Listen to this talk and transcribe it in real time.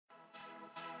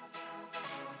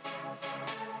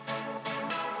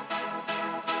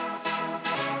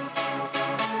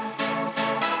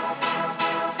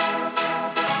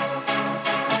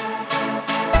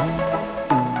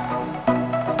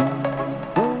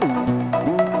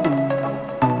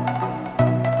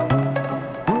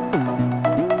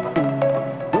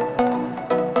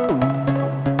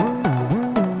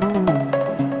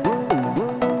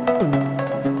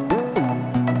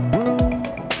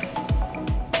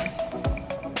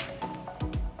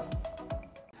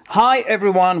Hi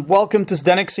everyone, welcome to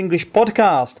Zdenek's English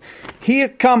podcast. Here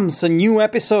comes a new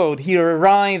episode, here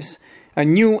arrives a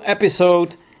new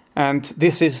episode, and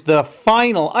this is the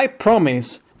final, I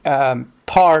promise,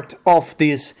 part of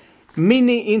this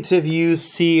mini interview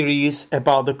series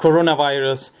about the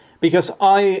coronavirus, because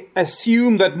I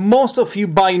assume that most of you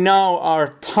by now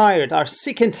are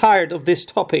sick and tired of this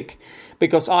topic,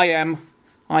 because I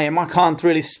can't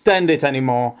really stand it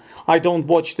anymore. I don't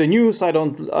watch the news, I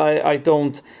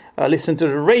don't listen to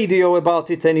the radio about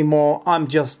it anymore. I'm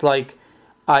just like,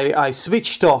 I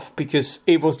switched off because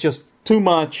it was just too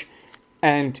much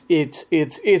and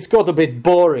it's got a bit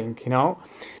boring, you know.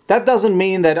 That doesn't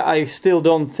mean that I still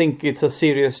don't think it's a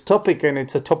serious topic and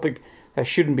it's a topic that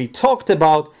shouldn't be talked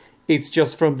about. It's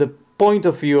just from the point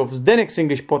of view of Zdenek's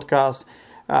English podcast,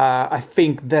 I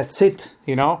think that's it,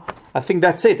 you know. I think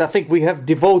that's it. I think we have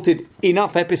devoted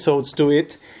enough episodes to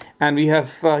it, and we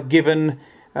have given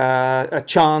a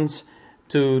chance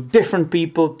to different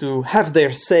people to have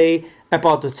their say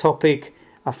about the topic.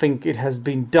 I think it has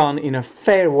been done in a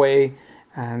fair way,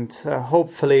 and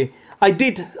hopefully I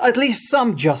did at least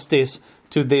some justice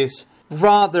to this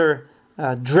rather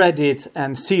dreaded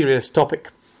and serious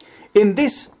topic. In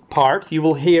this part, you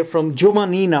will hear from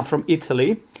Giovannina from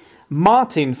Italy,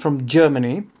 Martin from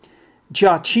Germany,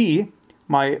 Jiaqi,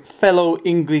 my fellow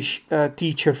English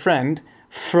teacher friend,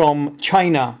 from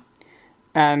China.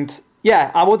 And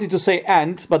yeah, I wanted to say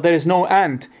and, but there is no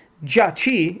and.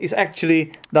 Jiaqi is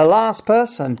actually the last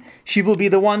person. She will be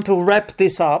the one to wrap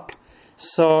this up.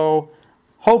 So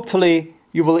hopefully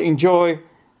you will enjoy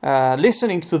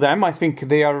listening to them. I think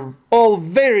they are all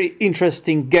very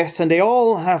interesting guests and they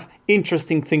all have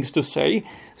interesting things to say.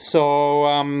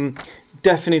 So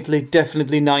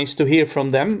definitely nice to hear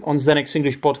from them on Zdenek's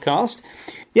English podcast.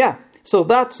 Yeah, so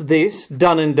that's this,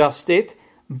 done and dusted.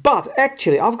 But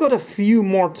actually, I've got a few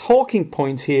more talking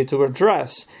points here to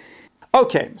address.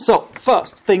 Okay, so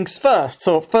first things first.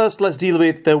 So first, let's deal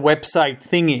with the website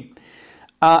thingy.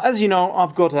 As you know,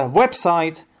 I've got a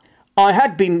website. I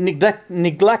had been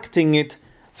neglecting it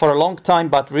for a long time,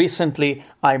 but recently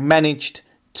I managed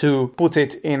to put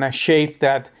it in a shape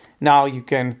that now you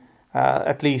can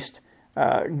at least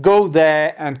go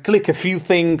there and click a few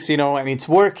things, you know, and it's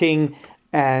working.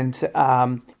 And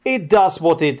it does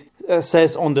what it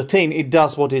says on the tin. It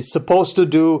does what it's supposed to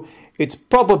do. It's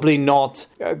probably not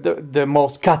the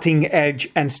most cutting edge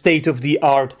and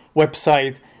state-of-the-art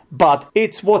website, but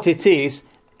it's what it is.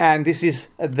 And this is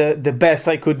the best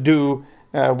I could do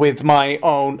with my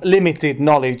own limited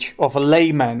knowledge of a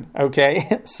layman,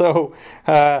 okay? So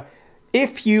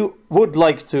if you would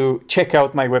like to check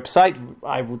out my website,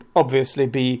 I would obviously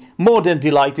be more than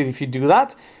delighted if you do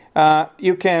that.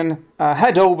 You can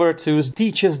head over to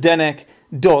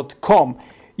teacherzdenek.com.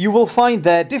 You will find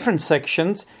there different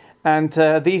sections, and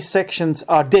these sections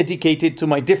are dedicated to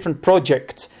my different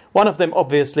projects. One of them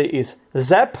obviously is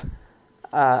ZEP,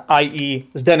 i.e.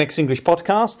 Zdenek's English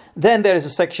podcast. Then there is a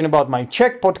section about my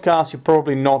Czech podcast. You're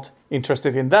probably not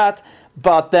interested in that.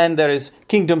 But then there is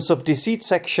Kingdoms of Deceit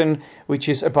section, which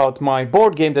is about my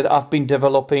board game that I've been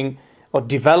developing,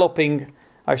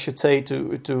 I should say,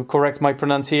 to correct my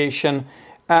pronunciation.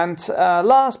 And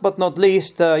last but not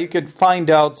least, you can find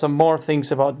out some more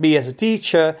things about me as a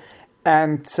teacher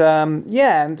and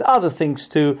and other things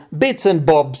too, bits and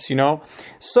bobs, you know.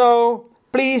 So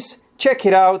please check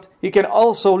it out. You can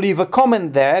also leave a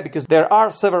comment there because there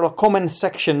are several comment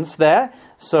sections there.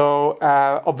 So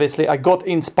obviously I got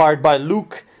inspired by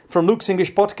Luke from Luke's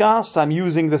English podcast. I'm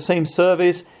using the same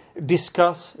service,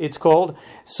 Discuss it's called.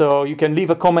 So you can leave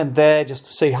a comment there just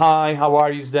to say hi, how are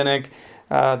you, Zdenek?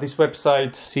 This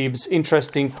website seems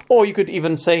interesting. Or you could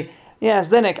even say, yeah,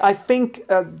 Zdenek, I think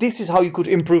this is how you could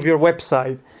improve your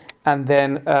website. And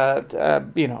then,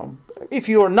 you know, if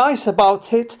you are nice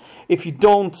about it, if you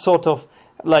don't sort of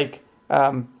like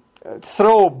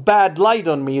throw bad light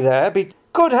on me there, it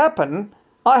could happen.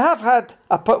 I have had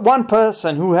one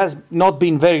person who has not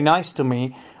been very nice to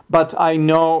me, but I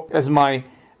know, as my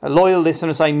loyal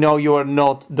listeners, I know you are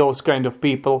not those kind of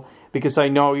people, because I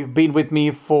know you've been with me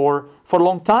for a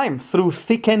long time, through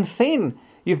thick and thin.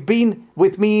 You've been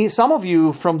with me, some of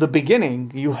you, from the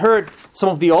beginning. You heard some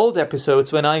of the old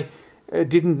episodes when I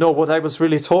didn't know what I was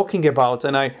really talking about,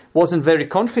 and I wasn't very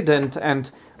confident,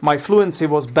 and my fluency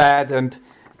was bad, and,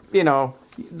 you know,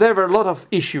 there were a lot of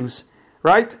issues,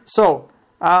 right? So,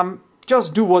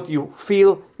 just do what you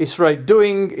feel is right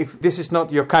doing. If this is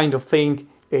not your kind of thing,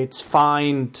 it's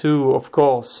fine too, of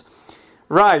course.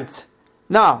 Right.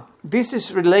 Now, this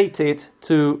is related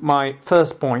to my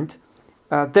first point.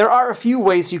 There are a few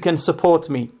ways you can support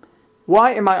me.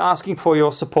 Why am I asking for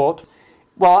your support?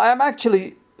 Well, I'm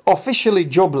actually officially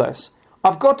jobless.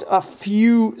 I've got a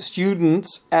few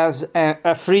students as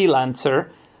a freelancer,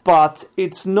 but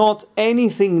it's not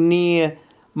anything near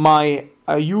my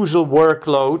usual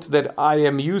workload that I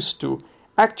am used to.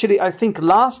 Actually, I think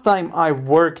last time I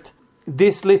worked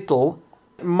this little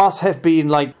must have been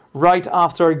like right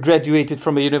after I graduated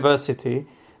from a university,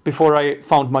 before I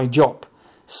found my job.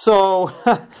 So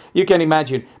you can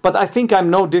imagine. But I think I'm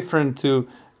no different to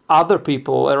other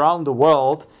people around the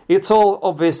world. It's all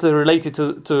obviously related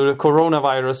to the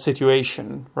coronavirus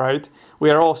situation, right? We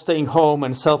are all staying home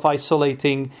and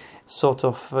self-isolating, sort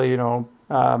of,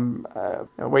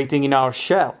 waiting in our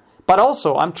shell. But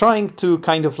also, I'm trying to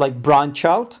kind of like branch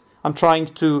out. I'm trying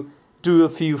to do a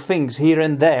few things here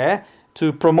and there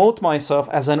to promote myself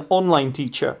as an online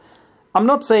teacher. I'm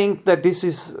not saying that this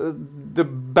is the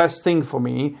best thing for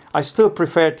me. I still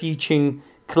prefer teaching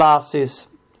classes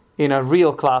in a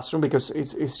real classroom because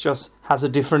it's just has a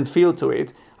different feel to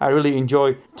it. I really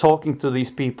enjoy talking to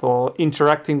these people,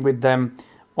 interacting with them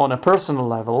on a personal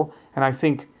level. And I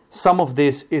think some of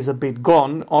this is a bit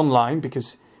gone online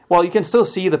because, well, you can still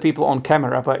see the people on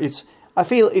camera, but I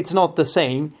feel it's not the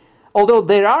same. Although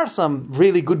there are some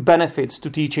really good benefits to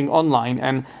teaching online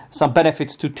and some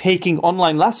benefits to taking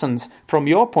online lessons from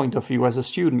your point of view as a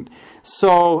student.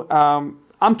 So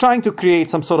I'm trying to create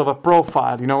some sort of a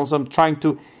profile, so I'm trying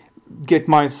to get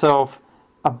myself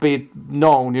a bit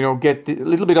known, get a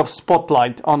little bit of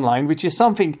spotlight online, which is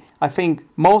something I think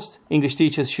most English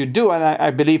teachers should do. And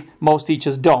I believe most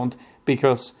teachers don't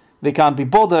because they can't be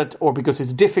bothered or because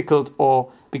it's difficult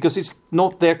or because it's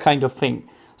not their kind of thing.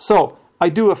 So I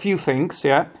do a few things,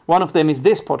 yeah. One of them is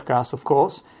this podcast, of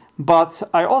course, but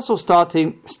I also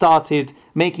started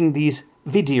making these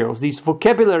videos, these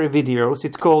vocabulary videos.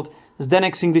 It's called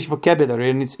Zdenek's English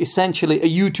Vocabulary, and it's essentially a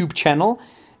YouTube channel,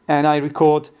 and I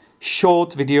record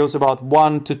short videos, about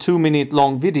 1 to 2 minute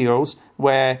long videos,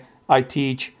 where I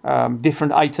teach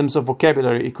different items of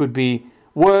vocabulary. It could be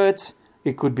words,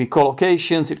 it could be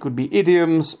collocations, it could be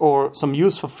idioms, or some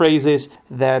useful phrases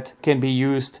that can be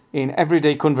used in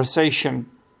everyday conversation.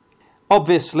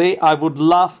 Obviously, I would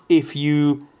love if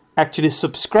you actually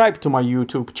subscribe to my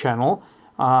YouTube channel.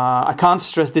 I can't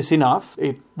stress this enough.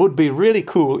 It would be really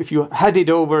cool if you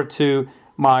headed over to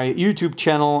my YouTube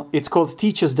channel. It's called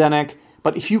Teacher Zdenek,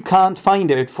 but if you can't find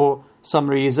it for some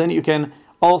reason, you can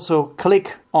also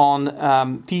click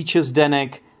on Teacher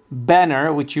Zdenek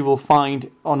banner, which you will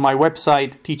find on my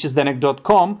website,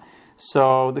 teacherzdenek.com.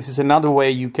 So this is another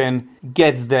way you can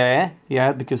get there,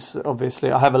 because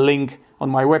obviously I have a link on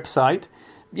my website.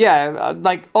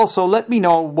 Also let me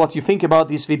know what you think about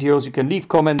these videos. You can leave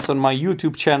comments on my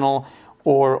YouTube channel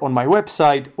or on my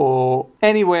website or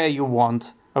anywhere you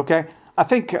want, okay? I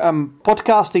think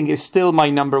podcasting is still my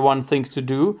number one thing to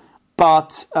do,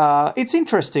 but it's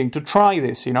interesting to try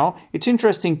this, It's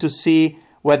interesting to see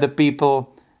whether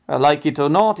people like it or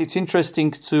not. It's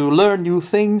interesting to learn new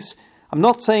things. I'm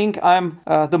not saying I'm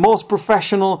the most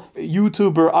professional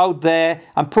YouTuber out there.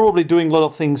 I'm probably doing a lot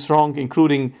of things wrong,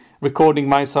 including recording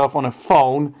myself on a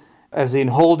phone, as in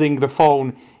holding the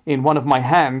phone in one of my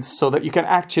hands so that you can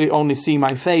actually only see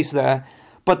my face there.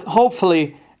 But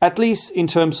hopefully, at least in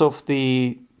terms of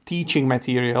the teaching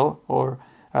material or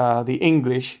the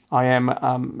English I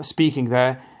am speaking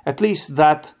there, at least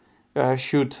that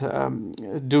should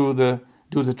do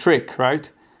the trick,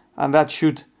 right? And that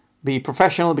should be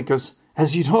professional because,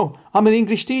 as you know, I'm an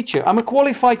English teacher. I'm a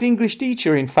qualified English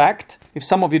teacher, in fact. If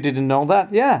some of you didn't know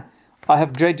that, I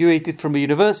have graduated from a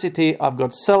university. I've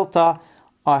got CELTA.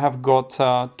 I have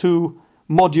got 2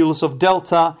 modules of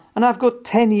Delta. And I've got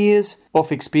 10 years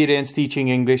of experience teaching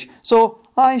English. So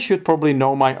I should probably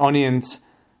know my onions.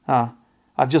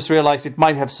 I've just realized it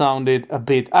might have sounded a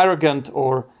bit arrogant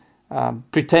or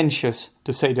pretentious,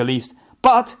 to say the least.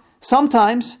 But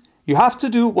sometimes you have to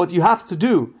do what you have to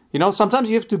do. Sometimes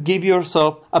you have to give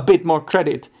yourself a bit more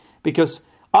credit because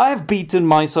I have beaten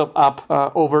myself up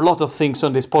over a lot of things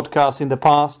on this podcast in the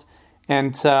past.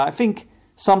 And I think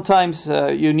sometimes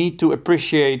you need to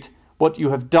appreciate what you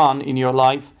have done in your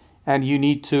life and you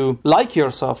need to like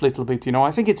yourself a little bit.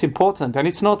 I think it's important. And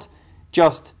it's not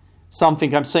just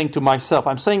something I'm saying to myself.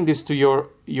 I'm saying this to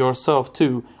yourself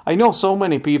too. I know so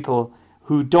many people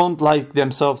who don't like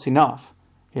themselves enough.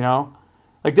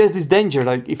 Like there's this danger,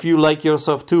 like if you like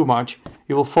yourself too much,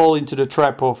 you will fall into the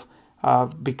trap of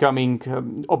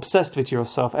becoming obsessed with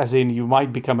yourself, as in you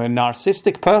might become a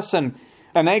narcissistic person,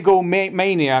 an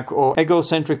egomaniac or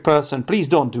egocentric person. Please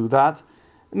don't do that.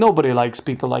 Nobody likes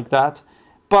people like that.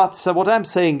 But what I'm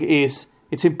saying is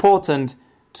it's important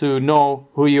to know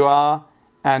who you are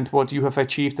and what you have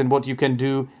achieved and what you can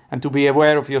do and to be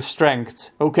aware of your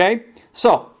strengths, okay?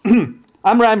 So,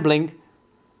 I'm rambling.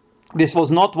 This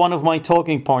was not one of my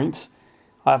talking points.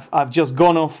 I've just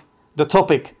gone off the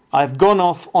topic. I've gone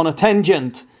off on a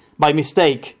tangent by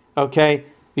mistake, okay?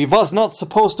 It was not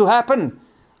supposed to happen.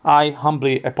 I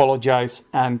humbly apologize,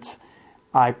 and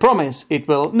I promise it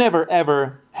will never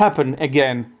ever happen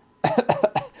again.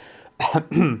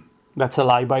 That's a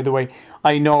lie, by the way.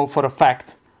 I know for a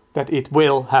fact that it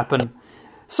will happen.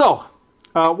 So,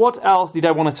 what else did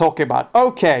I want to talk about?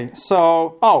 Okay,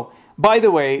 so, by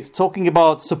the way, talking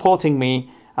about supporting me,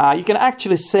 you can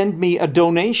actually send me a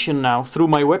donation now through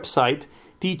my website,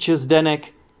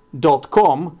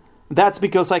 teachersdenek.com. That's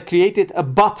because I created a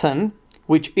button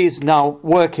which is now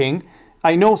working.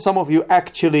 I know some of you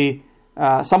actually,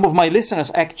 some of my listeners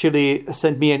actually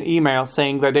sent me an email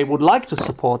saying that they would like to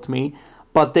support me,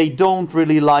 but they don't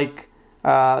really like,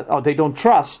 or they don't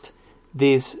trust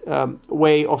this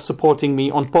way of supporting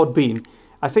me on Podbean.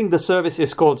 I think the service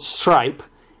is called Stripe,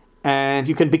 and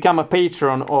you can become a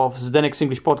patron of Zdenek's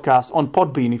English Podcast on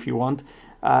Podbean if you want.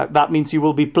 That means you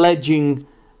will be pledging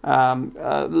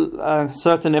a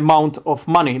certain amount of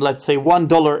money, let's say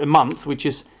 $1 a month, which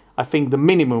is, I think, the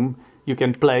minimum you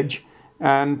can pledge.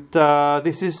 And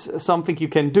this is something you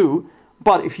can do.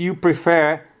 But if you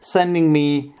prefer sending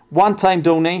me one-time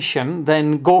donation,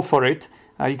 then go for it.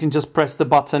 You can just press the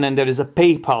button and there is a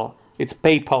PayPal. It's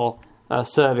PayPal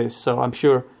service. So I'm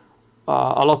sure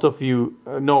a lot of you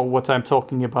know what I'm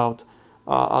talking about.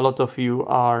 A lot of you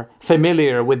are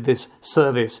familiar with this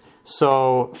service.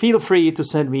 So feel free to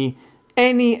send me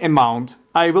any amount.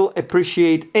 I will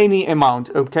appreciate any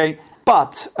amount, okay?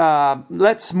 But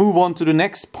let's move on to the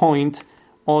next point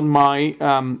on my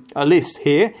list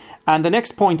here. And the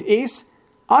next point is,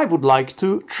 I would like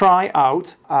to try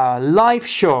out a live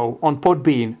show on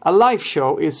Podbean. A live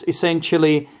show is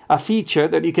essentially a feature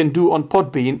that you can do on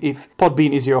Podbean if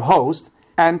Podbean is your host.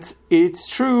 And it's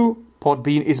true,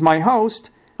 Podbean is my host.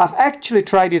 I've actually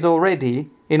tried it already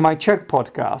in my Czech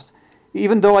podcast,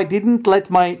 even though I didn't let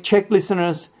my Czech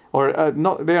listeners, or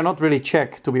they are not really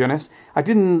Czech, to be honest. I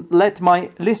didn't let my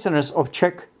listeners of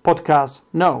Czech podcasts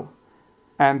know.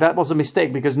 And that was a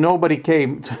mistake because nobody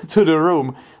came to the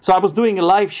room. So I was doing a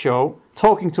live show,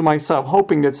 talking to myself,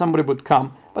 hoping that somebody would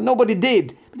come. But nobody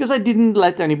did because I didn't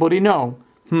let anybody know.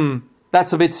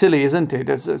 That's a bit silly, isn't it?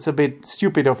 It's a bit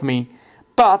stupid of me.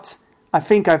 But I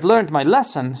think I've learned my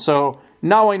lesson. So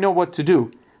now I know what to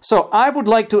do. So I would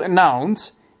like to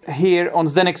announce here on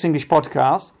Zdenek's English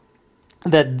Podcast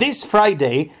that this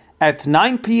Friday at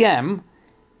 9 p.m.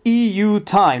 EU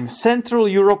time, Central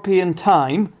European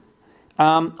time,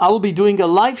 I will be doing a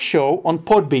live show on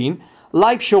Podbean,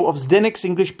 live show of Zdenek's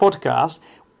English Podcast,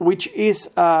 which is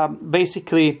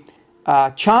basically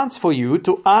a chance for you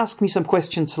to ask me some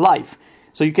questions live.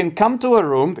 So you can come to a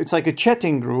room, it's like a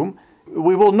chatting room.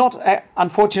 We will not,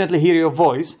 unfortunately, hear your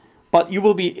voice, but you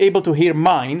will be able to hear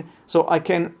mine, so I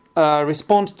can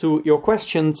respond to your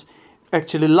questions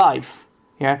actually live.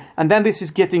 Yeah, and then this is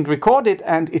getting recorded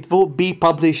and it will be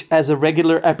published as a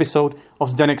regular episode of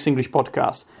Zdenek's English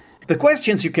Podcast. The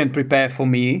questions you can prepare for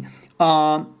me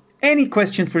are any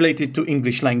questions related to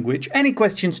English language, any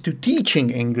questions to teaching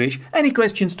English, any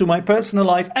questions to my personal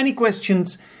life, any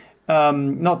questions,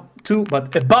 not to,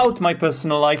 but about my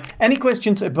personal life, any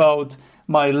questions about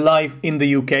my life in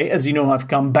the UK. As you know, I've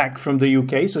come back from the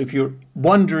UK, so if you're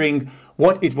wondering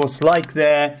what it was like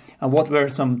there and what were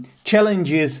some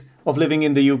challenges of living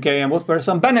in the UK and what were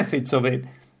some benefits of it,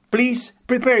 please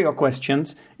prepare your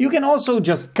questions. You can also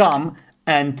just come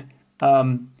and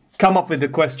come up with the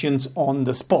questions on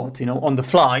the spot, on the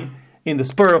fly, in the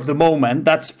spur of the moment.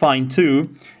 That's fine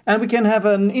too. And we can have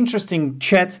an interesting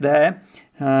chat there.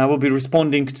 We'll be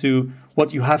responding to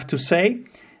what you have to say.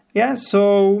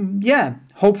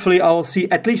 Hopefully I'll see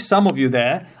at least some of you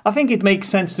there. I think it makes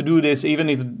sense to do this even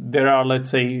if there are, let's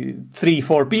say,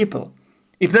 3-4 people.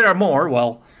 If there are more,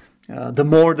 well, the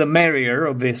more the merrier,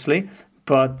 obviously.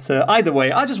 But either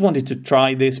way, I just wanted to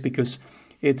try this because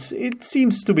it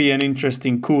seems to be an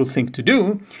interesting, cool thing to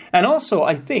do. And also,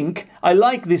 I think I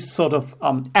like this sort of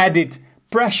added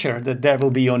pressure that there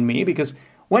will be on me, because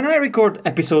when I record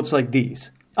episodes like these,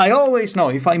 I always know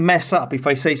if I mess up, if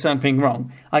I say something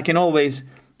wrong, I can always,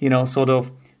 sort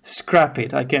of scrap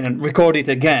it. I can record it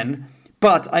again.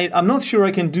 But I'm not sure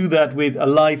I can do that with a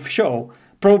live show.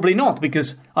 Probably not,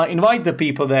 because I invite the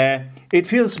people there. It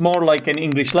feels more like an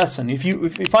English lesson.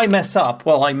 If I mess up,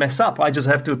 well, I mess up. I just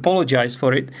have to apologize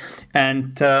for it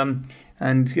and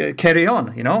carry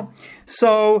on,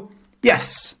 So,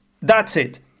 yes, that's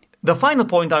it. The final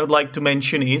point I would like to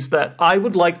mention is that I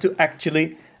would like to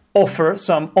actually offer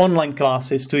some online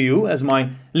classes to you as my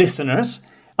listeners.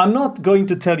 I'm not going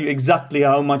to tell you exactly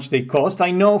how much they cost.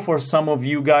 I know for some of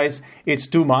you guys it's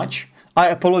too much. I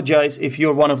apologize if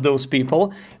you're one of those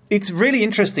people. It's really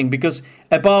interesting because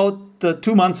about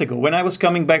 2 months ago, when I was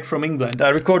coming back from England, I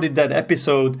recorded that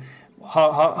episode.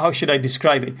 How should I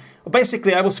describe it?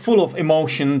 Basically, I was full of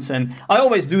emotions, and I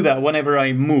always do that whenever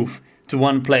I move to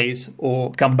one place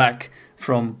or come back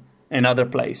from another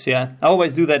place. Yeah, I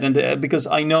always do that, and because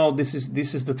I know this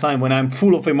is the time when I'm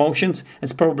full of emotions.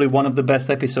 It's probably one of the best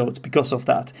episodes because of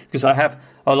that, because I have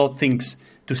a lot of things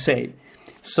to say.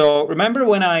 So remember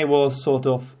when I was sort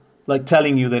of like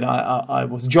telling you that I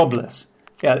was jobless?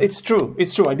 Yeah, it's true.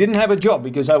 It's true. I didn't have a job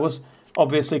because I was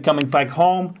obviously coming back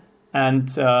home, and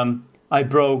I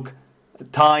broke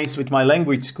ties with my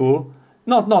language school.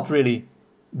 Not really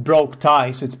broke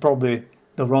ties. It's probably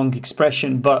the wrong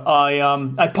expression, but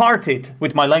I parted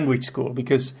with my language school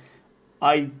because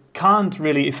I can't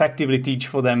really effectively teach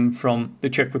for them from the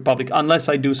Czech Republic unless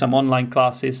I do some online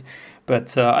classes,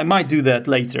 but I might do that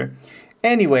later.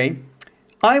 Anyway,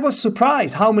 I was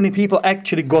surprised how many people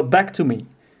actually got back to me.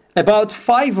 About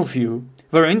 5 of you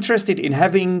were interested in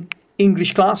having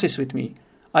English classes with me.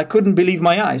 I couldn't believe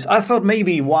my eyes. I thought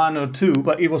maybe 1 or 2,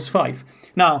 but it was 5.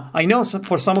 Now, I know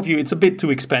for some of you it's a bit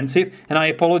too expensive, and I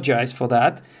apologize for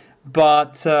that.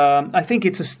 But I think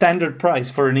it's a standard price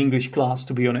for an English class,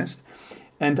 to be honest.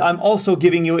 And I'm also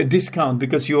giving you a discount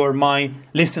because you are my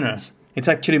listeners. It's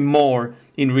actually more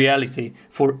in reality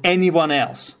for anyone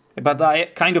else. But I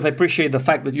kind of appreciate the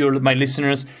fact that you're my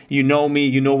listeners. You know me,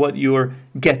 you know what you're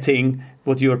getting,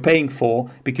 what you're paying for,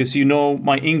 because you know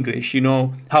my English, you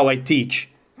know how I teach,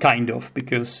 kind of,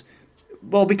 because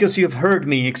you've heard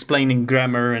me explaining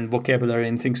grammar and vocabulary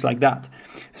and things like that.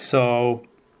 So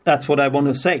that's what I want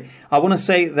to say. I want to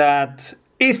say that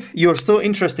if you're still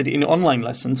interested in online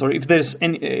lessons, or if there's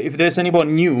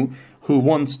anyone new who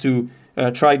wants to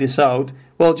try this out,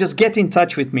 well, just get in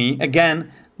touch with me. Again,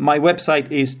 my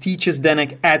website is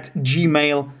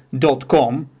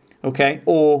teachersdenek@gmail.com, okay?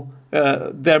 Or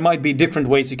there might be different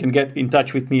ways you can get in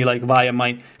touch with me, like via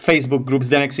my Facebook group,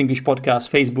 Zdenek's English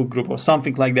Podcast Facebook group, or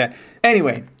something like that.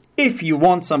 Anyway, if you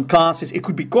want some classes, it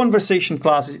could be conversation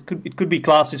classes, it could be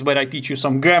classes where I teach you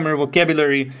some grammar,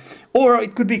 vocabulary, or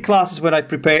it could be classes where I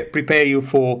prepare you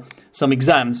for some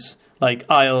exams, like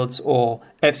IELTS or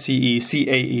FCE,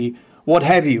 CAE, what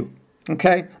have you.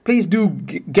 Okay, please do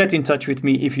get in touch with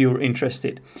me if you're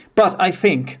interested. But I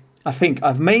think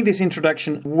I've made this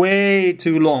introduction way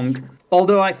too long,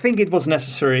 although I think it was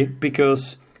necessary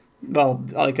because, well,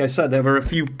 like I said, there were a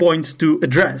few points to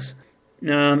address.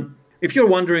 If you're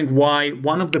wondering why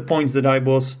one of the points that I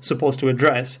was supposed to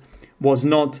address was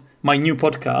not my new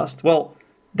podcast, well,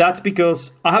 that's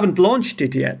because I haven't launched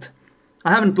it yet.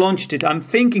 I'm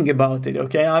thinking about it,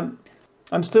 okay?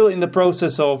 I'm still in the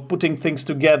process of putting things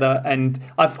together, and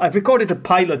I've recorded a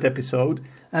pilot episode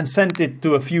and sent it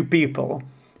to a few people.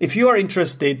 If you are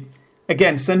interested,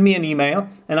 again, send me an email,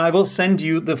 and I will send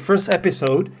you the first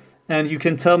episode, and you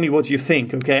can tell me what you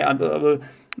think, okay? I will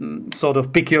sort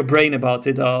of pick your brain about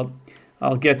it. I'll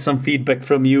get some feedback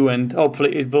from you, and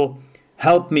hopefully it will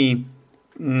help me.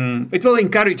 It will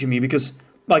encourage me because,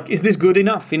 like, is this good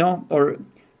enough, or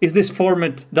is this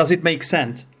format, does it make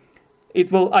sense? It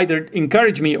will either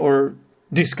encourage me or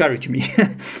discourage me.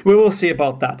 We will see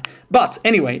about that. But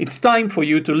anyway, it's time for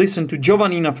you to listen to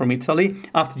Giovannina from Italy.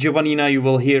 After Giovannina, you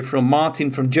will hear from Martin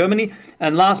from Germany.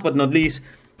 And last but not least,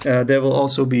 there will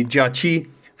also be Jiaqi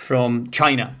from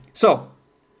China. So,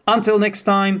 until next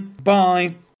time,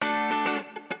 bye.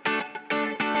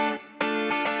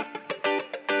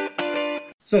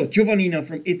 So, Giovannina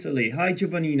from Italy. Hi,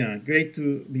 Giovannina. Great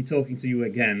to be talking to you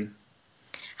again.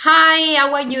 Hi,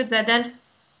 how are you, Zeden?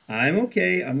 I'm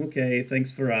okay.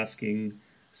 Thanks for asking.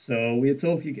 So we're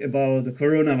talking about the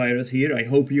coronavirus here. I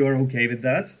hope you are okay with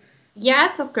that.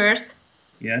 Yes, of course.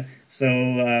 Yeah. So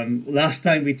last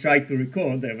time we tried to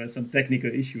record, there were some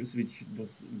technical issues, which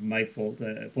was my fault.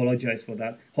 I apologize for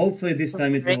that. Hopefully this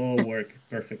time it will all work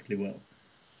perfectly well.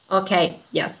 Okay,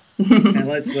 yes. And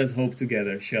let's hope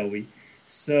together, shall we?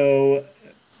 So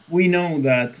we know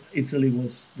that Italy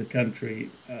was the country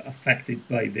affected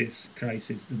by this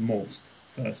crisis the most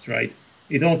first, right?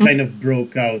 It all kind of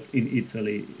broke out in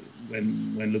Italy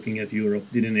when looking at Europe,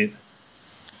 didn't it?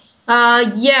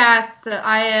 Yes,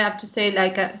 I have to say,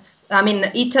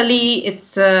 Italy,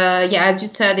 it's, as you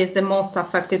said, is the most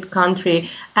affected country.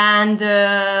 And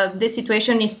the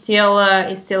situation is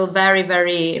still very,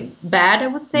 very bad, I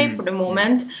would say, for the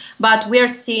moment. But we are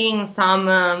seeing some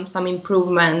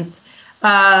improvements.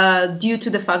 Due to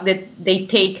the fact that they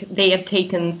have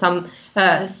taken some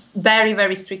very,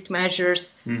 very strict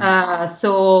measures.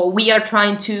 So we are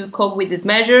trying to cope with these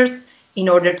measures, in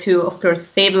order to, of course,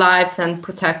 save lives and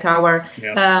protect our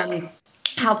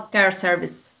healthcare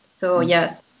service. So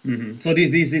yes. Mm-hmm. So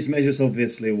these measures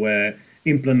obviously were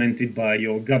implemented by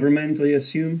your government, I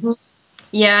assume.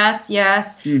 Yes,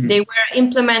 Mm-hmm. they were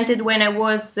implemented when I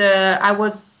was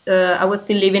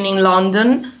still living in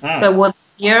London, so I was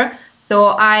here.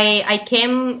 So I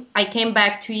came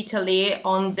back to Italy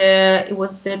on it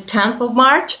was the 10th of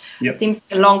March. Yep. It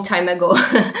seems a long time ago.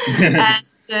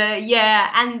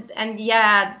 And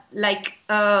like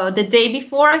the day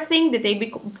before, I think the day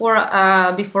before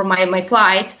my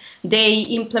flight, they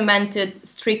implemented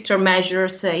stricter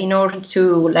measures in order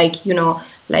to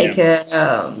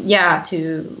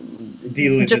to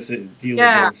deal with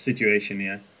the situation.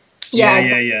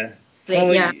 Yeah.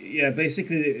 Well,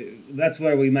 basically that's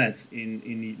where we met in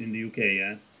the UK,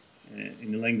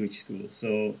 in the language school.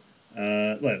 So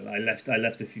I left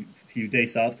a few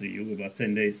days after you, about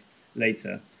 10 days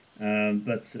later.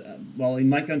 But in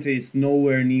my country it's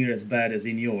nowhere near as bad as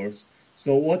in yours.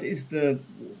 So what is do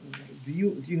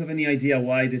you have any idea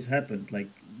why this happened? Like,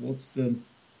 what's the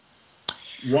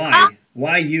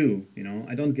why you know,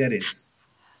 I don't get it.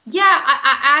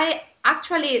 I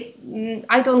actually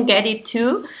I don't get it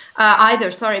too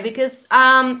either. Sorry, because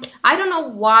I don't know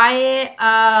why.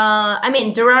 I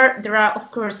mean, there are of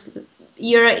course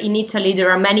here in Italy there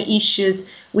are many issues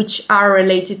which are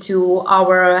related to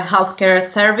our healthcare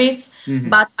service,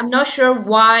 but I'm not sure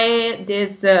why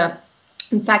this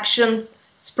infection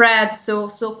spread so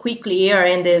quickly here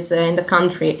in the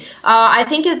country. I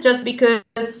think it's just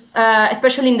because,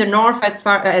 especially in the north,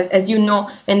 as you know,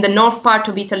 in the north part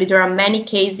of Italy, there are many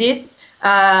cases,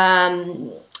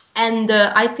 and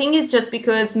I think it's just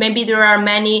because maybe there are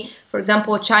many, for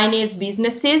example, Chinese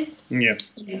businesses in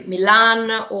Milan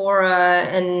or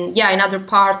in other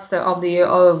parts of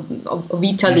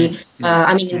Italy.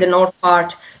 I mean, in the north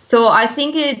part. So I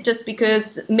think it's just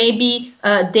because maybe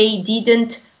they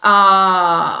didn't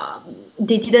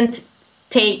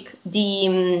take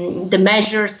the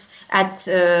measures at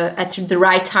the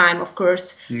right time, of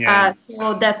course.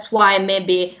 So that's why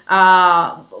maybe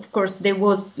of course there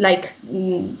was like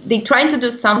they tried to do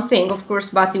something, of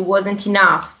course, but it wasn't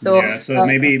enough. So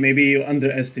maybe you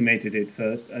underestimated it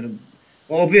first. And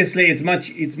obviously it's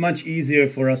much easier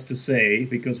for us to say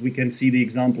because we can see the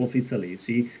example of Italy.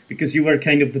 See, because you were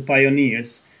kind of the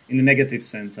pioneers. In a negative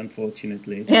sense,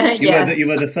 unfortunately, you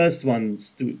were the first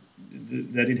ones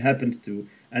that it happened to,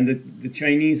 and the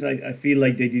Chinese, I feel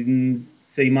like they didn't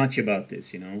say much about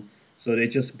this, you know. So they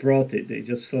just brought it. They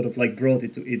just sort of like brought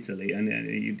it to Italy, and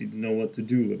you didn't know what to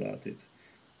do about it.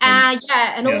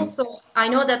 Also I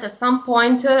know that at some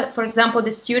point, for example,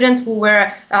 the students who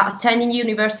were attending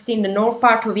university in the north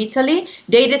part of Italy,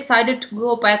 they decided to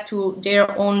go back to their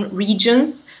own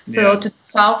regions, to the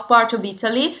south part of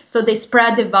Italy. So they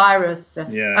spread the virus.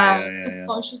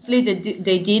 Subconsciously,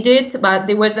 they did it, but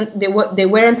they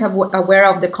weren't aware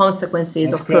of the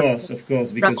consequences. Of course,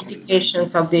 because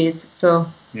ramifications of this. So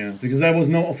because there was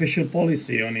no official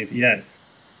policy on it yet.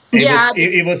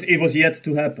 It was yet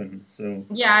to happen. So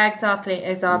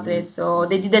exactly. So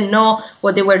they didn't know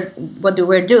what they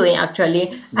were doing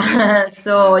actually.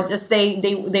 So just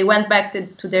they went back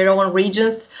to their own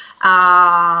regions,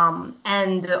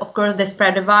 and of course they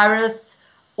spread the virus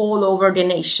all over the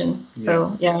nation.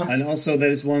 So and also there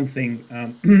is one thing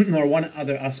or one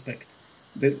other aspect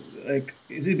that, like,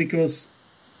 is it because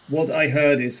what I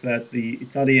heard is that the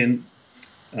Italian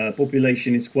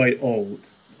population is quite old.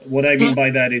 What I mean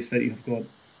by that is that you've got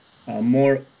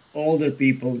more older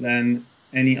people than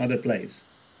any other place.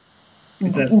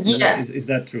 Is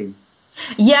that true?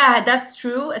 Yeah, that's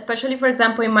true. Especially, for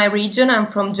example, in my region, I'm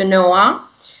from Genoa,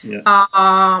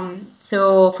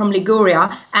 so from Liguria,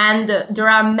 and there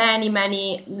are many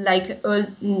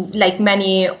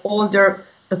many older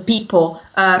people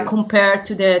compared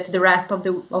to the rest of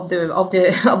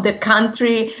the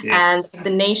country and the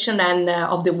nation and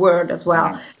of the world as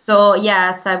well. So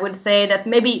yes, I would say that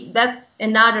maybe that's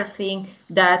another thing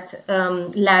that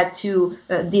led to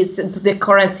the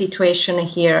current situation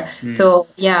here. So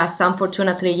yes,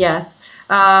 unfortunately, yes.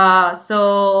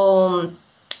 So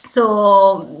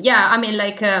I mean,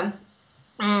 like.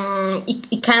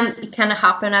 It can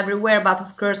happen everywhere, but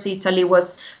of course Italy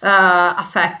was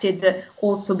affected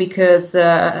also because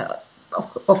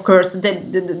of course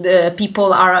the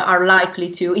people are likely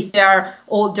to, if they are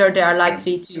older, they are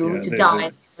likely to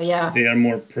die. They are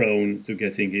more prone to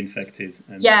getting infected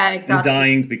and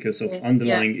dying because of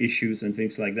underlying issues and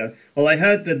things like that. Well, I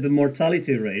heard that the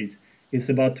mortality rate is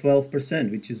about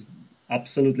 12%, which is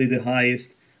absolutely the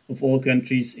highest of all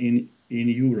countries in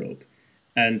Europe.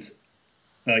 And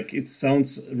Like, it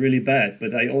sounds really bad,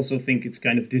 but I also think it's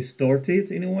kind of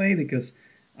distorted in a way, because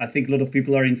I think a lot of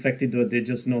people are infected, but they're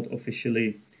just not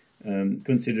officially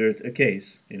considered a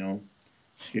case, if you know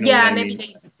what Yeah, I maybe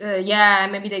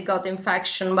mean. maybe they got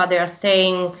infection, but they are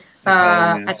staying At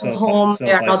home, yeah, at home.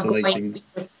 They are not going self-isolating.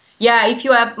 because, yeah, if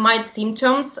you have mild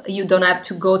symptoms, you don't have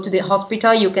to go to the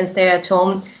hospital. You can stay at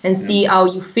home and Yeah, see how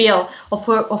you feel.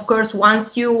 Of course,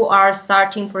 once you are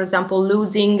starting, for example,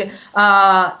 losing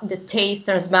the taste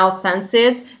and smell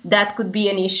senses, that could be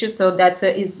an issue. So that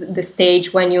is the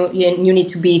stage when you need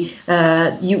to be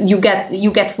you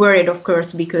get worried, of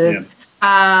course, yeah, because.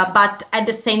 But at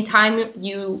the same time,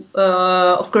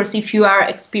 of course, if you are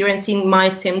experiencing my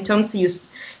symptoms, you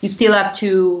still have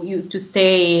to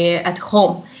stay at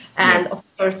home. yeah. And of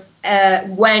course,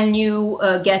 when you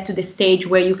get to the stage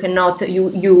where you cannot,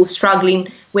 you struggling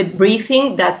with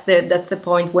breathing, that's the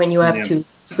point when you have Yeah. to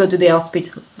go to the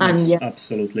hospital. And yeah,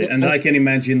 Absolutely. And I can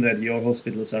imagine that your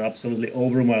hospitals are absolutely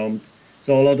overwhelmed. So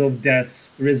a lot of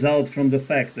deaths result from the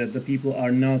fact that the people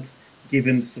are not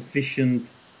given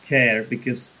sufficient care,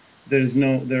 because there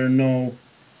are no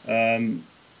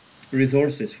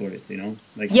resources for it,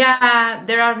 like yeah,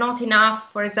 there are not enough,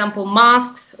 for example,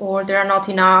 masks, or there are not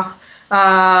enough,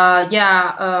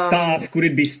 staff. Could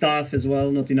it be staff as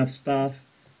well? Not enough staff.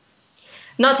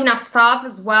 not enough staff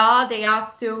as well. They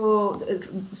asked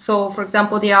so for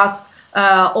example, they asked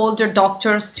older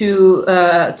doctors to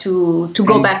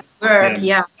go back to work.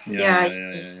 Yeah, Yes, yeah, yeah, yeah,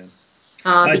 yeah, yeah,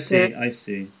 yeah. because I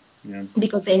see. Yeah.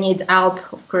 they need help,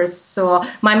 of course. So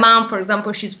my mom, for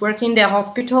example, she's working in the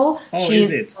hospital. Oh, is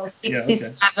She's it? Yeah, okay.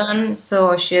 67,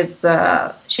 so she's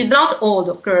not old,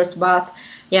 of course, but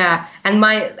yeah. And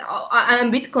I'm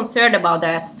a bit concerned about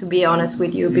that, to be honest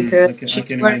with you, because I she's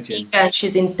can working imagine. and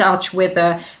she's in touch with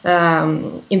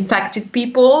infected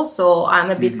people. So I'm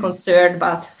a bit concerned,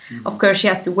 but of course she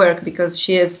has to work because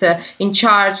she is in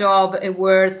charge of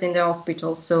wards in the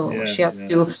hospital. So Yeah, she has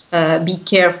yeah. to be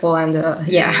careful, and Yeah,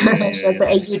 yeah, she yeah, has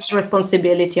yeah. a huge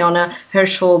responsibility on her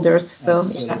shoulders. So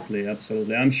yeah, Absolutely,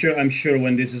 absolutely. I'm sure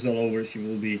when this is all over, she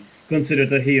will be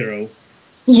considered a hero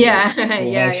yeah, for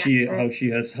yeah, how she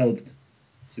has helped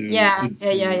yeah,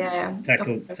 yeah, yeah, to yeah. Of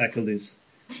course. tackle this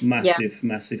Yeah.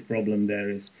 massive problem there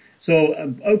is. So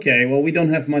okay, well, we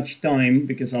don't have much time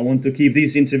because I want to keep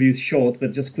these interviews short.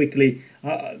 But just quickly,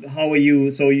 how are you?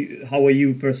 How are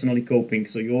you personally coping?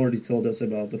 So you already told us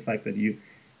about the fact that you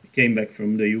came back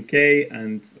from the UK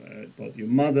and about your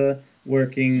mother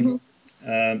working.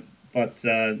 Uh, but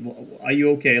are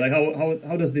you okay? Like,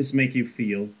 how does this make you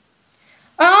feel?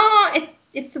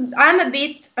 It's I'm a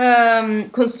bit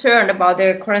concerned about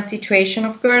the current situation.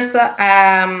 Of course,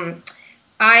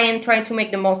 I am trying to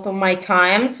make the most of my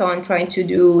time, so I'm trying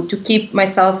to keep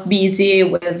myself busy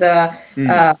with,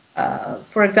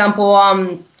 for example,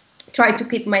 try to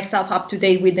keep myself up to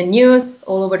date with the news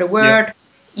all over the Yeah. world,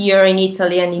 here in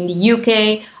Italy and in the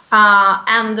UK.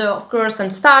 And of course,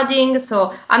 I'm studying,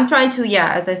 so I'm trying to,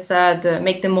 yeah, as I said,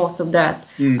 make the most of that.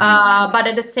 But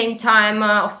at the same time,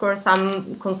 of course,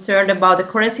 I'm concerned about the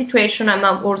current situation. I'm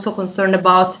also concerned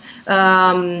about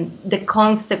the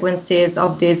consequences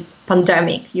of this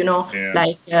pandemic. Yeah.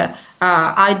 Like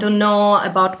I don't know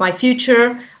about my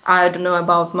future. I don't know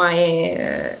about my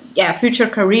future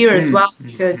career as well,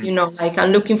 because like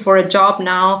I'm looking for a job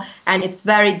now, and it's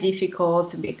very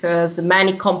difficult because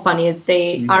many companies,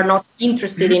 they are not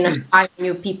interested in hiring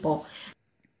new people,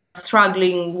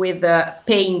 struggling with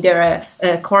paying their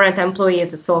current employees.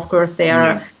 So of course they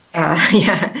are they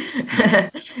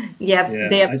Yeah.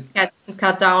 have to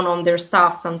cut down on their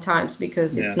staff sometimes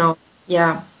because it's Yeah. not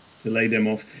To lay them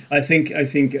off. I think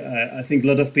a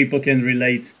lot of people can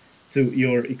relate to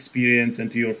your experience and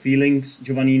to your feelings,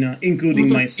 Giovannina, including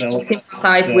myself.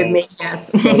 sympathize with me. Yes.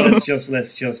 So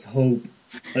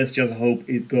let's just hope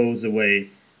it goes away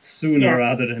sooner Yes.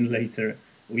 rather than later.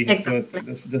 We have Exactly.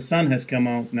 got the sun has come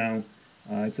out now.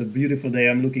 It's a beautiful day.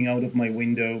 I'm looking out of my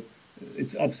window.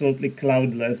 It's absolutely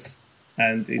cloudless,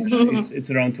 and it's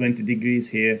around 20 degrees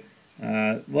here.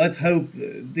 Let's hope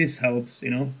this helps,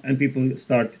 and people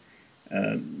start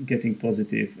getting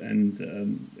positive, and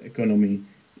economy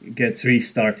gets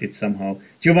restarted somehow.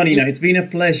 Giovannina, it's been a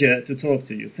pleasure to talk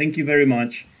to you. Thank you very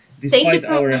much. Thank you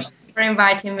so much for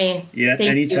inviting me. Yeah, Thank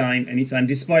anytime.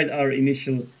 Despite our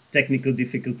initial technical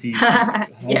difficulties,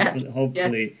 Yes.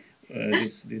 hopefully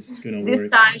this is gonna This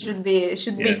work. time should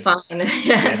be fine.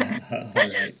 Yeah. All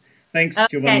right. Thanks, Okay.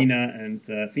 Giovannina, and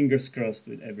fingers crossed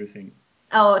with everything.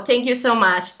 Oh, thank you so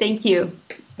much. Thank you.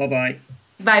 Bye bye.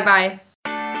 Bye bye.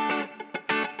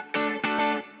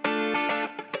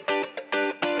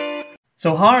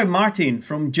 So hi, Martin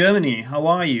from Germany. How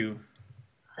are you?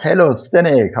 Hello,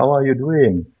 Stenek. How are you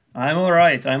doing? I'm all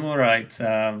right. I'm all right.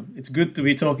 It's good to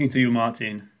be talking to you,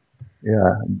 Martin.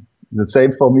 Yeah, the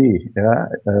same for me. Yeah,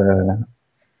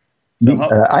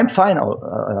 I'm fine.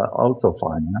 Also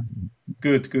fine. Yeah?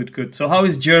 Good. So how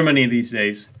is Germany these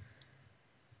days?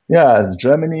 Yeah,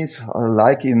 Germany's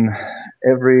like in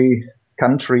every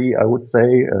country, I would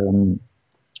say.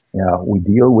 Yeah, we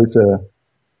deal with a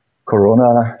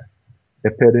Corona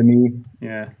epidemic.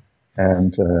 Yeah.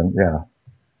 And yeah.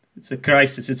 It's a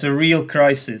crisis. It's a real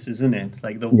crisis, isn't it?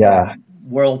 Like the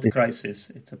world crisis.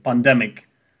 It's a pandemic.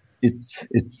 It's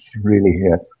really,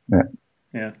 yes. Yeah.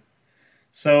 Yeah.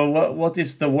 So what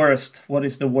is the worst? What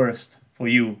is the worst for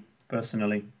you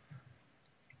personally?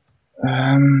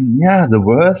 The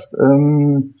worst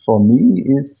for me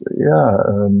is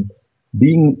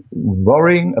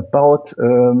worrying about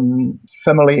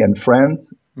family and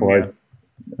friends for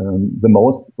the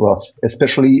most, well,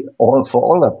 especially for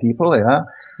older people. Yeah.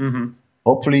 Mm-hmm.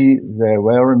 Hopefully they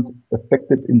weren't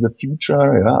affected in the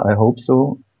future. Yeah, I hope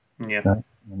so. Yeah.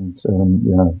 And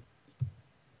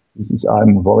this is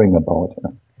I'm worrying about.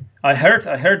 I heard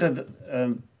that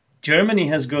Germany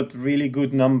has got really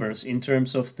good numbers in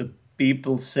terms of the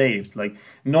people saved. Like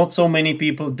not so many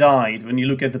people died when you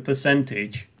look at the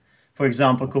percentage, for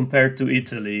example, compared to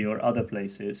Italy or other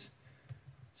places.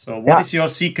 So what is your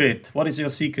secret? What is your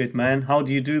secret, man? How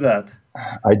do you do that?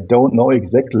 I don't know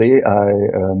exactly.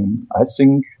 I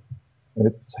think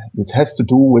it has to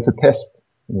do with the tests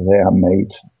they are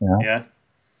made. Yeah.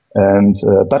 And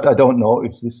but I don't know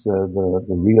if this is the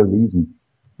real reason.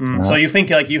 So you think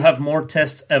like you have more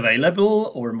tests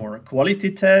available or more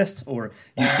quality tests, or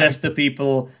you test the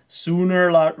people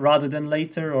sooner rather than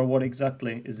later, or what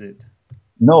exactly is it?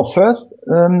 No, first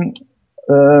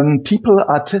people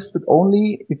are tested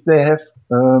only if they have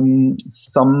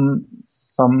some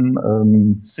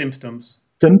symptoms.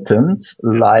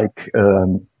 Like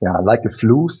a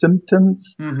flu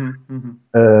symptoms,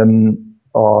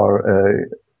 or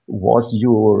was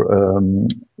you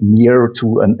near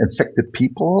to an infected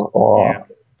people, or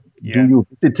do you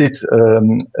visited a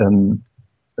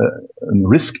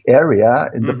risk area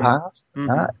in the past?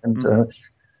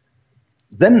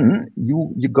 Then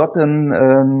you got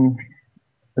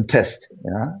a test.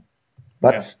 Yeah,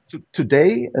 but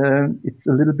today it's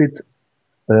a little bit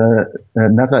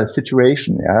another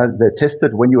situation. Yeah, they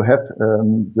tested when you have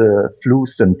the flu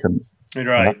symptoms.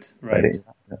 Right.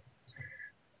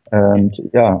 And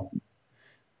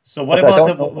So what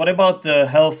about the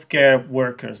healthcare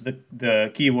workers,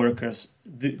 the key workers?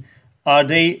 Are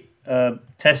they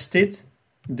tested?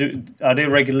 Are they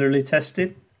regularly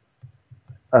tested?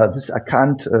 This I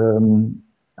can't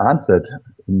answer it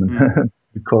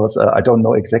because I don't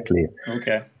know exactly.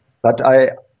 Okay. But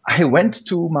I went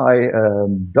to my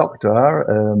doctor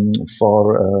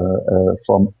for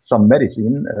some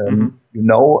medicine. You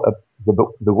know,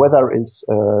 the weather is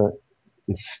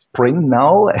spring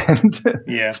now and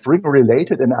spring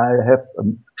related, and I have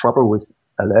trouble with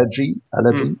allergy.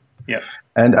 Yeah.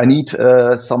 And I need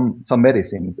some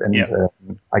medicines, and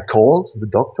I called the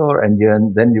doctor, and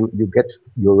then you get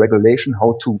your regulation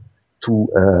how to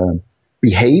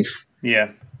behave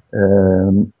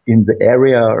in the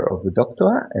area of the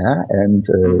doctor, and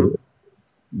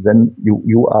then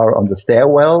you are on the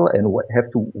stairwell and have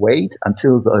to wait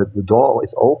until the door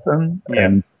is open,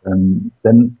 and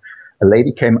then a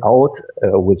lady came out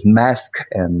with mask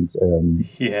and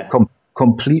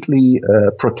completely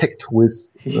protect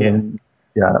with.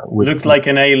 Looked like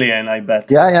an alien, I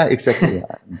bet. Yeah, exactly.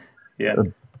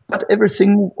 But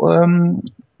everything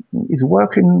is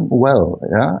working well.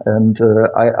 Yeah, and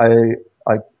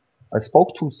I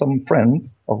spoke to some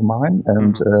friends of mine,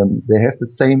 and they have the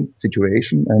same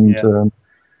situation, and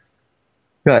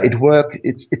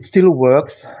it still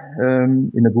works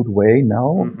in a good way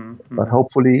now, but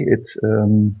hopefully it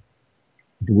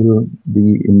will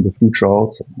be in the future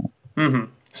also.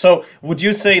 So would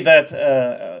you say that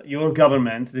your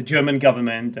government, the German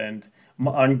government, and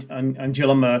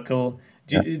Angela Merkel,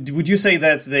 would you say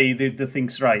that they did the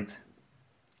things right,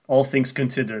 all things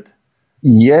considered?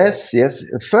 Yes.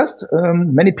 First,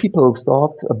 many people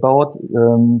thought about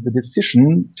the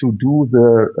decision to do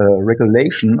the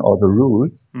regulation or the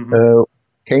rules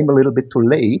came a little bit too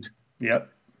late. Yeah.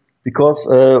 Because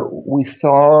we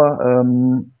saw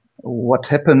what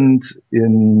happened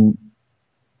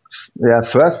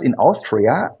first in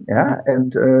Austria,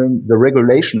 and the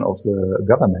regulation of the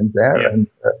government there,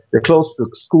 and they closed the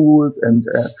schools and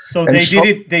so and they did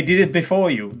it. They did it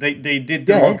before you. They did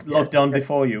the lockdown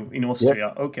before you in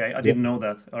Austria. Okay, I didn't know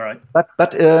that. All right.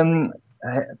 But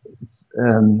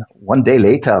one day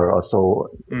later or so.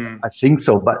 I think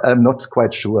so, but I'm not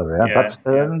quite sure.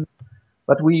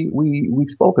 But we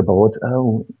spoke about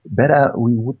better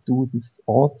we would do this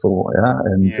also,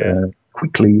 and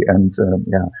quickly, and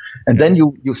and then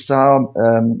you saw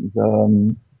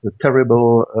the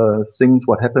terrible things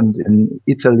what happened in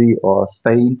Italy or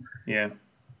Spain.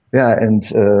 And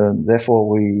therefore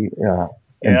we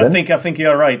I think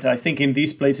you're right. I think in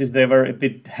these places they were a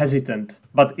bit hesitant,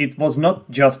 but it was not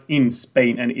just in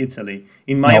Spain and Italy.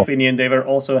 In my opinion, they were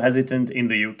also hesitant in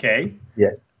the UK.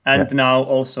 And now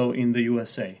also in the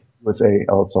USA. USA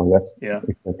also, yes.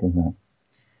 Exactly. Yeah.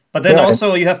 But then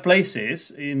also you have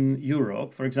places in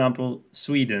Europe, for example,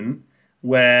 Sweden,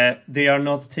 where they are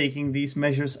not taking these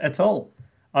measures at all.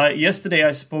 Yesterday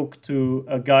I spoke to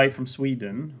a guy from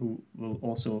Sweden who will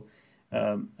also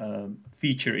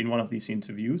feature in one of these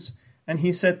interviews, and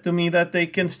he said to me that they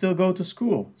can still go to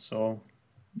school. So,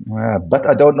 but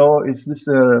I don't know if this is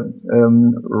the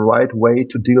right way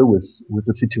to deal with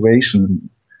the situation.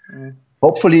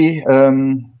 Hopefully,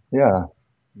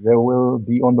 they will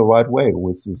be on the right way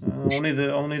with this. Only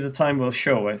the time will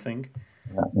show, I think.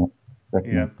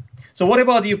 Exactly. So, what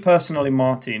about you personally,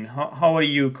 Martin? How are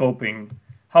you coping?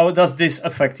 How does this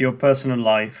affect your personal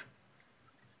life?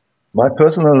 My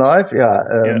personal life,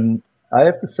 I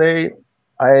have to say,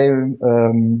 I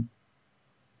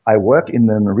work in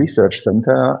a research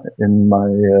center in my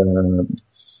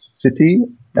city,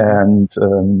 and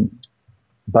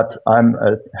but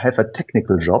have a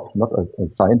technical job, not a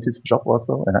scientist job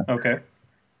also. Okay.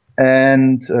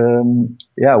 And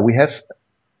we have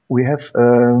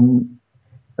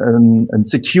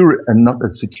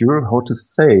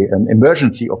an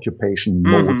emergency occupation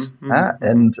mode.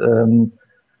 And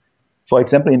for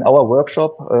example, in our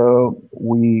workshop,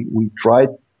 we tried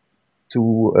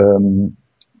to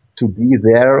be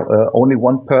there only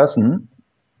one person.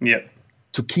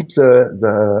 To keep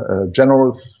the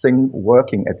general thing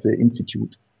working at the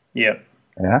institute.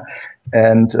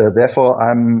 And therefore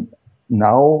I'm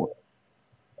now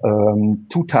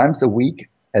 2 times a week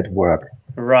at work.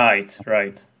 Right.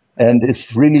 And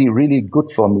it's really, really good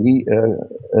for me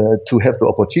to have the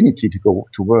opportunity to go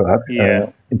to work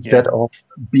instead of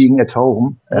being at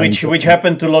home. Which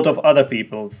happened to a lot of other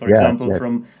people. For example,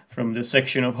 from the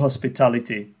section of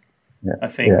hospitality. I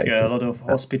think a lot of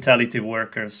hospitality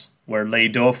workers were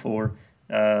laid off or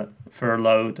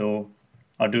furloughed or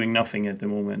are doing nothing at the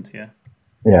moment.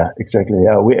 Yeah, exactly.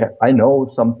 I know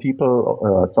some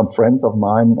people, some friends of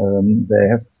mine, they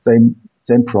have same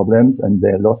problems and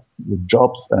they lost the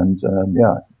jobs, and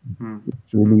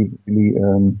it's really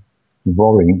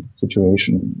worrying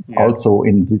situation also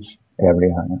in this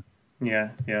area.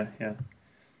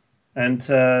 And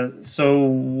so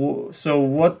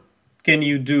what can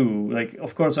you do? Like,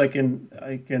 of course, I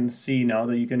can see now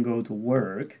that you can go to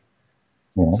work.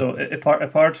 So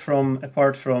apart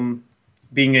from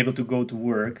being able to go to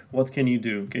work, what can you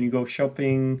do? Can you go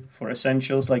shopping for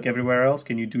essentials like everywhere else?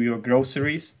 Can you do your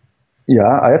groceries?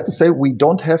 Yeah, I have to say we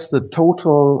don't have the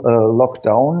total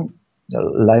lockdown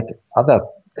like other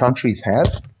countries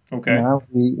have. Okay. Now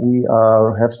we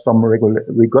have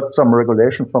we got some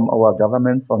regulation from our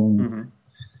government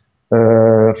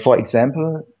for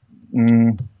example,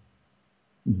 you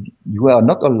are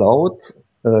not allowed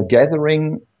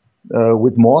gathering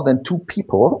with more than 2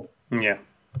 people.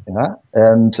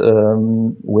 And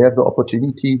we have the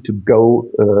opportunity to go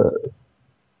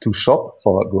to shop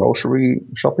for grocery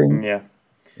shopping.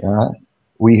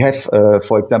 We have,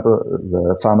 for example,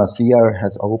 the pharmacia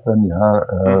has opened.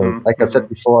 Like I said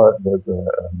before, the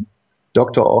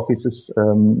doctor offices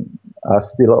are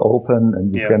still open,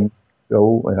 and you can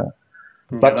go.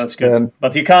 But that's good.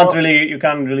 But you can't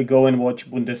really go and watch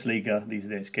Bundesliga these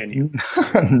days, can you?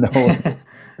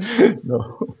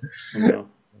 No.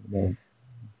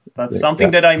 That's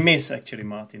something that I miss, actually,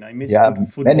 Martin. I miss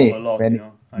football a lot.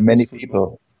 Many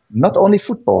people. Not only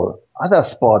football, other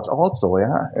sports also.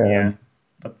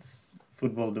 But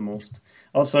football the most.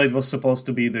 Also, it was supposed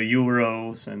to be the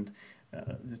Euros and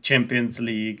the Champions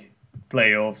League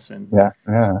playoffs, and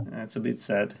it's a bit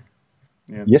sad.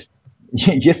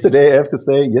 Yesterday, I have to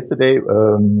say,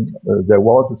 there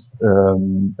was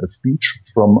a speech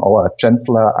from our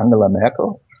Chancellor Angela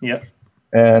Merkel.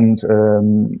 And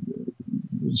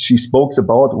she spoke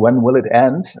about when will it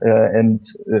end, and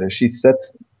she said,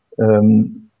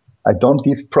 I don't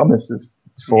give promises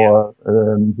for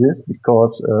this,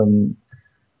 because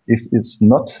if it's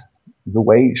not the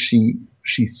way she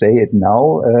say it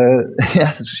now,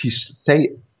 she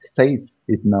says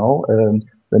it now,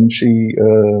 then she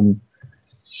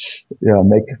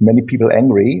make many people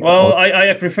angry. Well,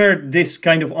 I prefer this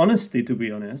kind of honesty, to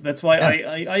be honest. That's why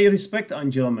I respect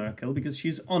Angela Merkel, because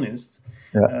she's honest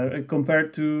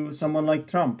compared to someone like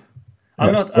Trump.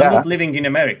 I'm not living in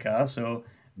America, so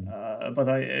but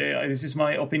this is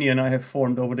my opinion I have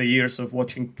formed over the years of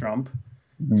watching Trump.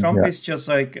 Trump is just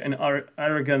like an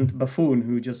arrogant buffoon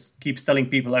who just keeps telling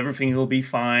people everything will be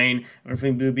fine,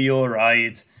 everything will be all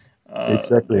right.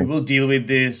 Exactly. We will deal with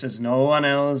this as no one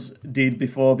else did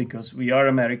before, because we are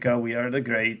America. We are the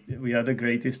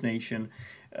greatest nation.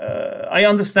 I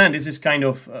understand this is kind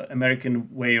of American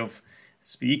way of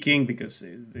speaking, because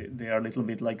they are a little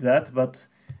bit like that. But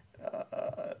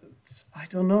I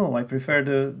don't know. I prefer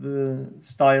the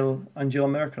style Angela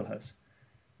Merkel has.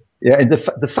 Yeah, and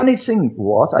the funny thing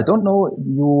was, I don't know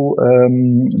you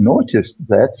noticed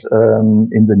that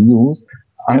in the news.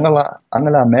 Angela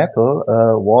Merkel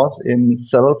was in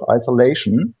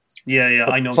self-isolation. Yeah,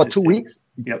 I noticed. For 2 weeks.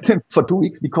 Yep. For 2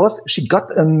 weeks, because she got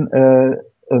an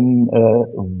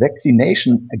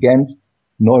vaccination against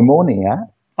pneumonia.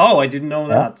 Oh, I didn't know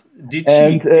that. Did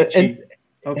she?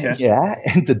 Okay.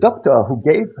 And the doctor who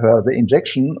gave her the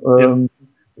injection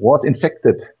was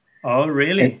infected. Oh,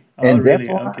 really?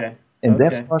 Therefore, Okay.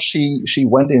 Therefore she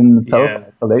went in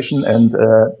self-isolation and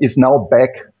is now back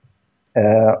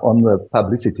on the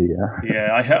publicity.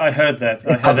 Yeah, I heard that.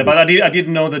 But I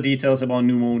didn't know the details about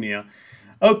pneumonia.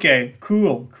 Okay,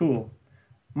 cool.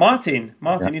 Martin,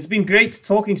 it's been great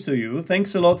talking to you.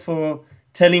 Thanks a lot for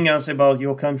telling us about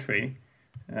your country.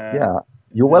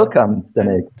 You're welcome,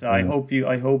 Zdeněk.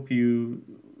 I hope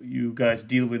you guys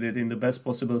deal with it in the best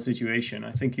possible situation.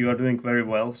 I think you are doing very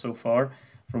well so far,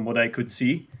 from what I could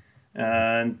see.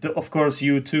 And of course,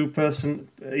 you too,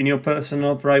 in your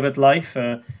personal private life.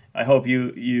 I hope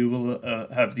you will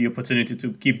have the opportunity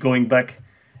to keep going back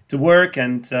to work,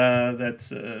 and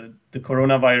that the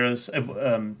coronavirus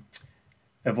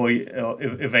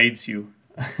evades you.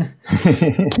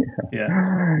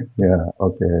 Yeah.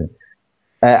 Okay.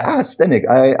 Zdeněk,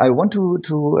 I want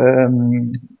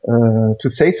to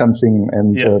say something,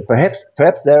 and perhaps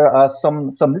there are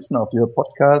some listeners of your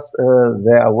podcast.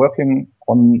 They are working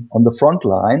on the front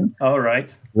line. All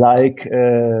right. Like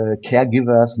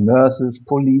caregivers, nurses,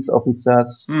 police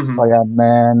officers,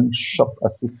 firemen, shop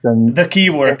assistants. The key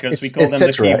workers, we call them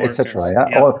the key workers.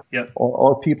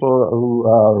 All people who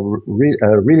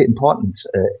are really important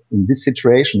in this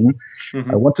situation.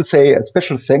 I want to say a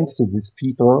special thanks to these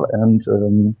people, and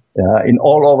in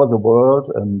all over the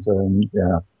world. And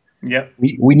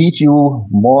we need you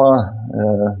more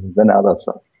than others.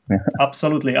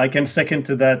 Absolutely, I can second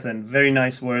to that, and very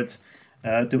nice words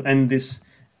to end this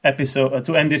episode,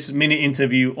 to end this mini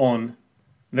interview on.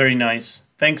 Very nice.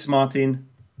 Thanks, Martin.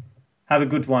 Have a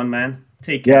good one, man.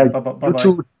 Take care. Bye. You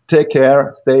too. Take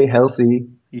care. Stay healthy.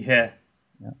 Yeah.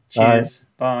 Cheers.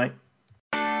 Bye.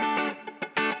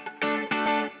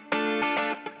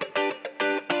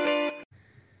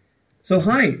 So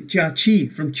hi,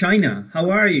 Jiaqi from China. How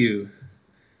are you?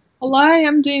 Hello,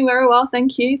 I'm doing very well,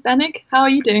 thank you. Zdeněk, how are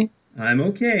you doing? I'm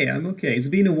okay. It's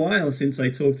been a while since I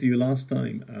talked to you last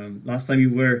time. Last time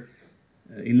you were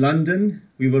in London.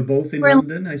 We were both in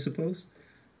London, I suppose.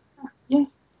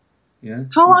 Yes. Yeah.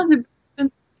 How long has it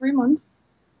been? 3 months?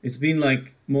 It's been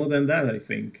like more than that, I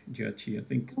think, Jiaqi. I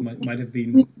think it might have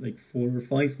been like 4 or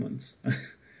 5 months.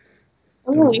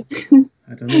 Oh, really?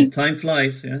 I don't know. Time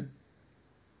flies, yeah?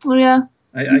 Oh, yeah.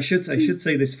 I should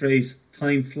say this phrase,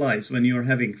 time flies, when you're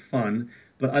having fun,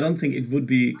 but I don't think it would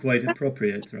be quite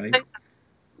appropriate, right?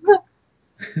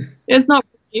 It's not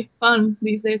really fun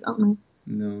these days, aren't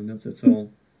they? No, not at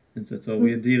all. Not at all.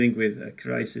 We are dealing with a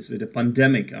crisis, with a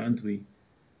pandemic, aren't we?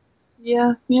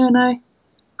 Yeah, no.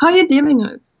 How are you dealing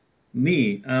with it?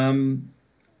 Me?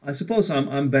 I suppose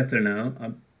I'm better now.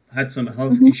 I've had some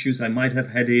health issues. I might have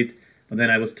had it, but then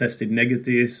I was tested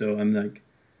negative, so I'm like...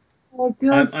 Oh,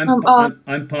 good.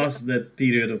 I'm past that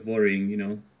period of worrying, you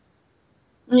know.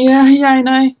 Yeah, I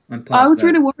know. I was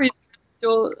really worried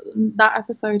that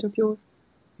episode of yours.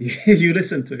 You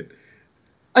listened to it?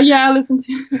 Oh yeah, I listened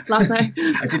to it last night.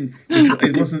 I didn't.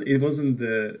 It wasn't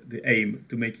the aim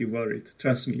to make you worried.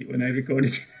 Trust me, when I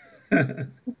recorded it.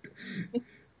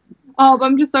 Oh, but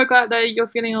I'm just so glad that you're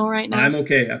feeling all right now. I'm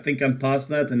okay. I think I'm past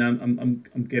that, and I'm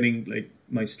getting like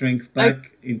my strength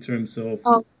back in terms of.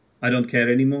 I don't care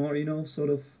anymore, you know,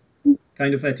 sort of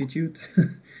kind of attitude.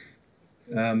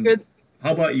 Good.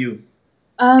 How about you?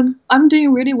 I'm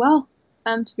doing really well,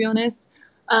 to be honest.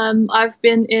 I've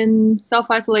been in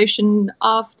self-isolation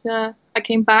after I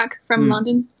came back from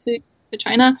London to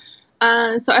China.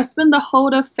 So I spent the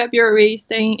whole of February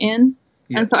staying in.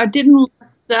 Yeah. And so I didn't leave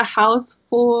the house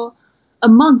for a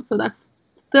month. So that's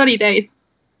 30 days.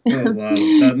 Oh wow,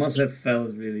 that must have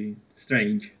felt really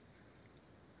strange.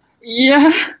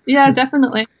 Yeah, yeah,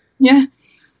 definitely. Yeah.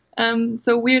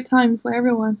 So weird time for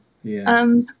everyone. Yeah.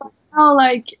 But now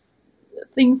like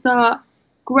things are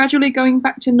gradually going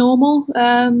back to normal.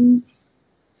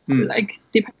 Like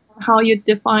depending on how you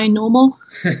define normal.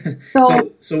 So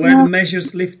were the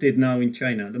measures lifted now in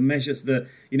China? The measures, the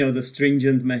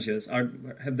stringent measures,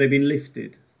 have they been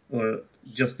lifted or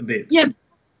just a bit? Yeah,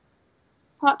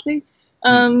 partly.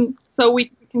 So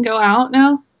we can go out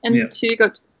now and to go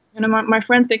to, my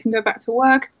friends, they can go back to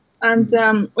work, and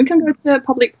we can go to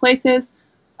public places,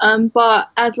 but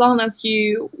as long as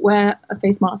you wear a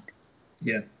face mask.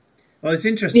 Yeah. Well, it's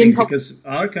interesting because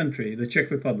our country, the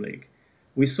Czech Republic,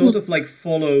 we sort of like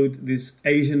followed this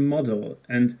Asian model,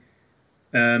 and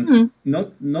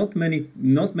not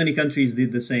many countries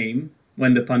did the same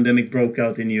when the pandemic broke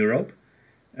out in Europe.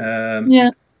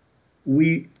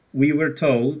 We were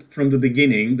told from the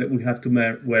beginning that we have to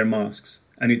wear masks,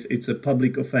 and it's a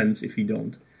public offense if you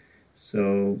don't.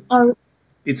 So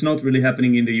it's not really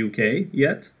happening in the UK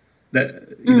yet.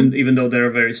 That even though there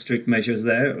are very strict measures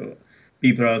there,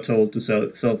 people are told to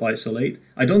self-isolate.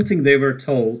 I don't think they were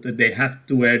told that they have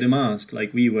to wear the mask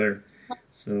like we were.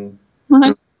 So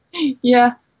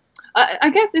yeah, I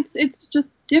guess it's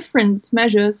just different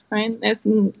measures, right? It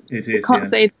is. You can't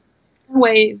say one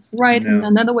way is right and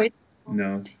another way.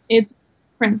 No, it's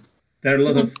different. There are a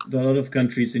lot of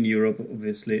countries in Europe,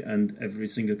 obviously, and every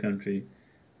single country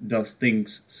does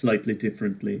things slightly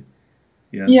differently.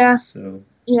 Yeah. Yeah. So.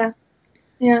 Yeah.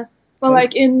 Yeah. Well,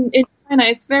 like in China,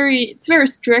 it's very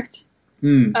strict.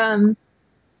 And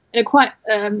quite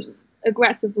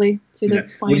aggressively to the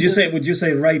point. Would you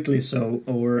say rightly so,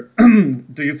 or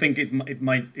do you think it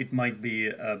might be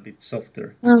a bit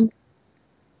softer? No,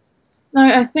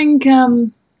 I think.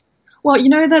 Well, you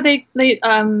know that they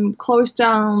closed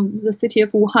down the city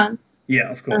of Wuhan.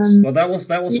 Yeah, of course. Well, that was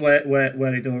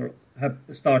where it all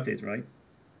started, right?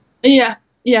 Yeah.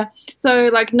 So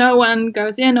like no one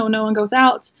goes in or no one goes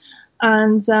out,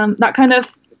 and that kind of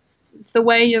is the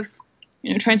way of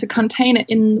trying to contain it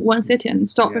in one city and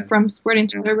stop it from spreading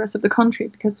to the rest of the country,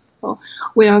 because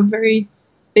we are a very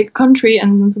big country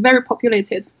and it's very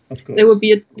populated. Of course. It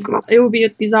would be a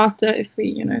disaster if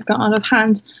we got out of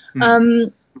hand.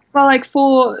 But like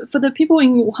for the people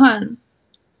in Wuhan,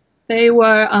 they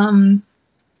were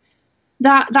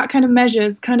that kind of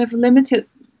measures kind of limited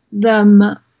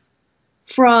them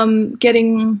from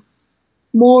getting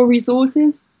more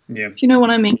resources. Yeah. Do you know what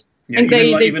I mean? Yeah,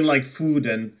 even like food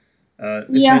and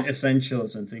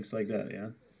essentials and things like that.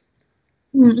 Yeah.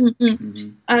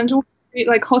 And also,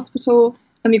 like hospital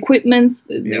equipment,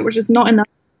 there was just not enough,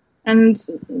 and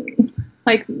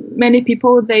like many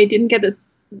people, they didn't get the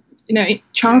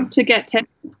chance to get tested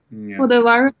for the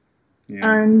virus.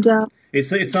 And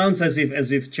it sounds as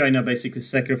if China basically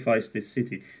sacrificed this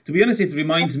city. To be honest, it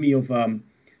reminds me of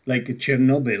like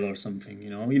Chernobyl or something.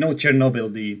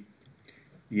 Chernobyl, the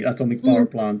atomic power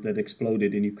plant that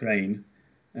exploded in Ukraine.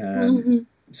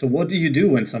 So what do you do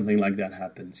when something like that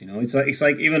happens? It's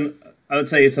like even I would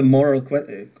say it's a moral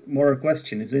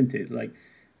question, isn't it? Like,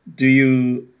 do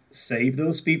you save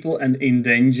those people and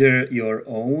endanger your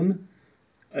own?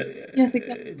 Yes,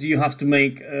 exactly. Do you have to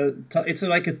make it's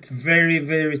like a very,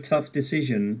 very tough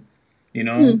decision.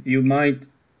 You might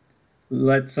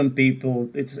let some people.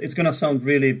 It's gonna sound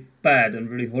really bad and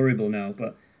really horrible now,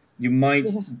 but you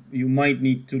might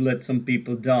need to let some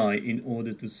people die in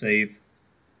order to save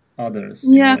others.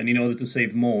 And in order to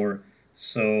save more.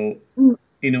 So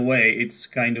in a way, it's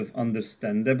kind of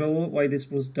understandable why this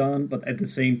was done, but at the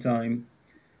same time,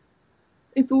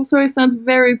 it also sounds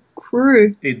very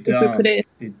cruel. It does.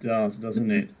 It does,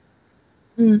 doesn't it?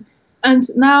 And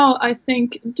now I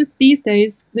think just these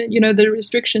days, the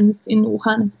restrictions in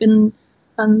Wuhan have been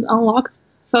unlocked.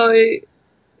 So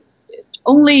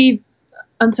only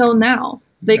until now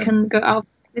they can go out of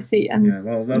the city. And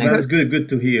well, that's good. Good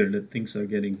to hear that things are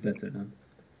getting better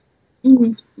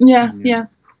now. Yeah.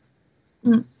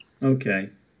 Okay,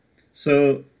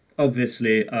 so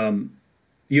obviously,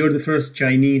 you're the first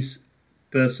Chinese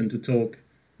person to talk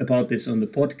about this on the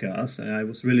podcast, and I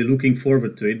was really looking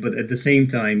forward to it. But at the same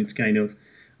time, it's kind of,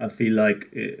 I feel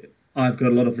like I've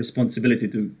got a lot of responsibility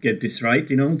to get this right,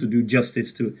 to do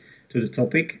justice to the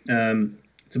topic.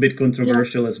 It's a bit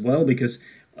controversial as well, because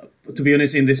to be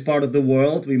honest, in this part of the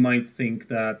world, we might think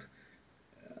that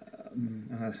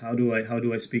how do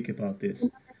I speak about this?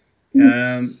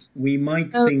 We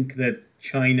might think that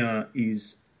China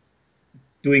is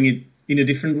doing it in a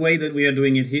different way that we are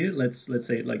doing it here. Let's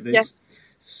say it like this. Yeah.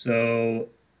 So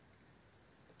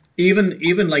even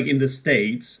like in the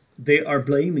States, they are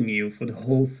blaming you for the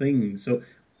whole thing. So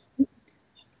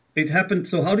it happened.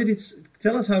 So how did it?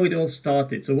 Tell us how it all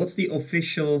started. So what's the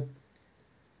official?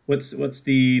 What's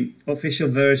the official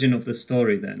version of the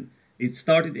story then? It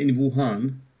started in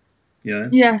Wuhan, yeah.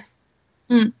 Yes.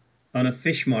 Mm. On a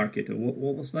fish market, or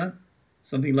what was that?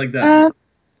 Something like that.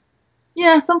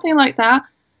 Yeah, something like that.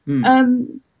 No,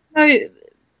 I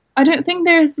don't think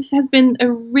has been a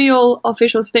real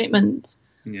official statement.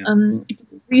 Yeah.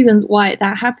 Reasons why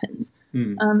that happened.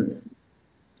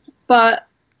 But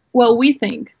well, we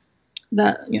think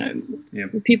that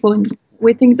the people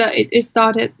we think that it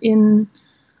started in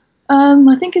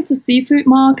I think it's a seafood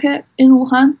market in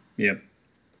Wuhan. Yeah.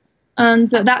 And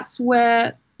that's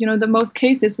where the most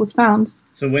cases was found.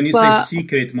 So when you say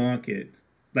secret market,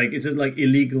 like is it like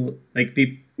illegal? Like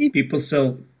people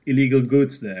sell illegal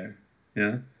goods there?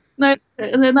 Yeah. No,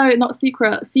 not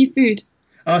secret. Seafood.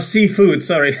 Oh, seafood.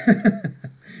 Sorry.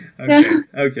 Okay. Yeah.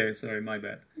 Okay. Sorry, my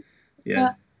bad.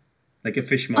 Yeah. Like a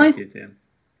fish market. Yeah.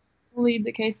 Probably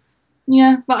the case.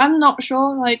 Yeah, but I'm not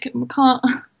sure. Like, can't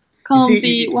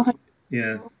be 100%.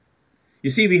 Yeah. You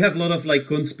see, we have a lot of like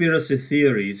conspiracy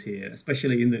theories here,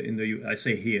 especially in the I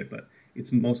say here, but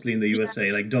it's mostly in the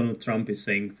USA. Like Donald Trump is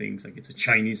saying things like it's a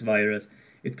Chinese virus.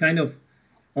 It kind of,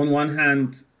 on one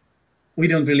hand, we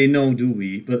don't really know, do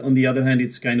we? But on the other hand,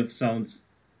 it's kind of sounds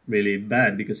really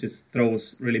bad because it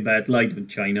throws really bad light on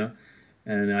China,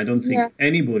 and I don't think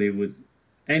anybody,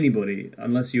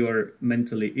 unless you are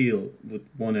mentally ill, would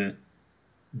want to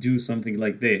do something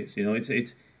like this.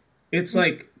 It's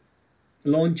like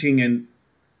launching an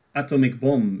atomic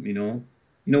bomb. You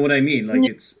know what I mean? Like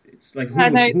it's like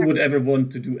who would ever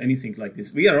want to do anything like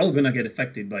this? We are all gonna get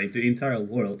affected by the entire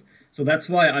world. So that's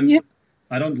why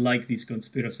I don't like these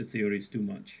conspiracy theories too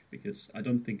much because I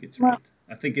don't think it's right.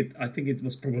 I think it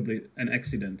was probably an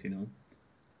accident.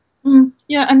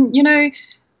 Yeah, and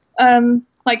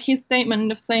like his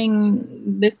statement of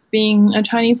saying this being a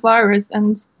Chinese virus,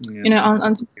 and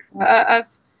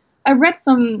I read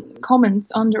some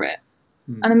comments under it,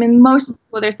 and I mean most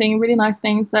people they're saying really nice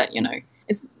things that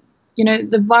it's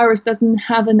the virus doesn't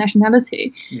have a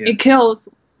nationality, it kills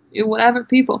whatever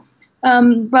people,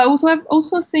 but also I've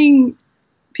also seen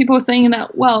people saying that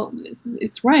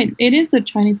it's right, it is a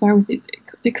Chinese virus, it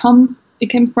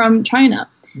came from China,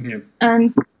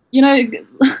 and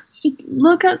just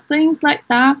look at things like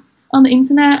that on the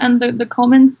internet and the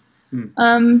comments. It's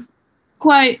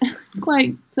quite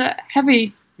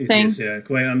heavy thing. It is,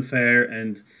 quite unfair,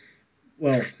 and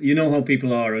well, you know how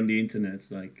people are on the internet,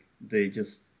 like they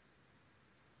just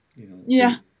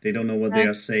they don't know what they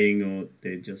are saying, or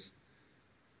they just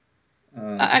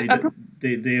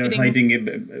they are hiding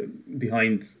it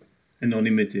behind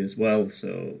anonymity as well,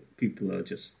 so people are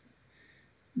just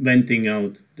venting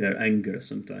out their anger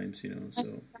sometimes,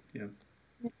 so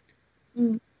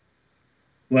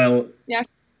well,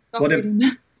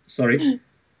 sorry.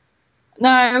 No,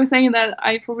 I was saying that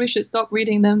I probably should stop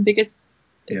reading them because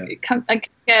it can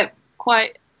get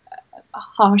quite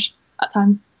harsh at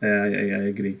times. I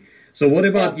agree. So what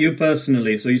about you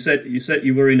personally? So you said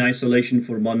you were in isolation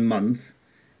for 1 month,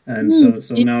 and so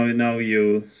now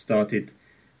you started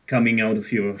coming out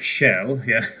of your shell,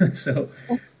 yeah. So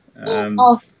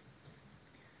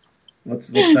what's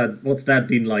that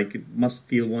been like? It must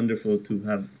feel wonderful to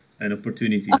have an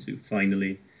opportunity to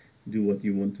finally do what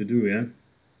you want to do, yeah.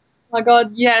 Oh my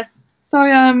God, yes. So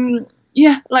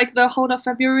like the whole of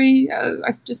February,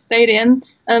 I just stayed in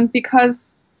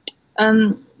because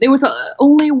there was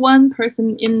only one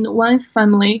person in one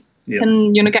family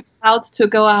can get out to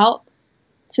go out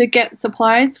to get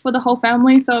supplies for the whole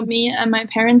family. So me and my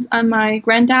parents and my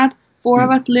granddad, 4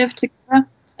 of us live together,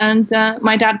 and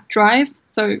my dad drives.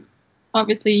 So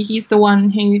obviously he's the one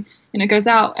who goes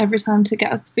out every time to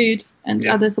get us food and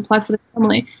other supplies for the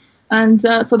family. And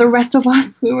so the rest of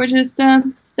us, we were just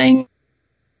staying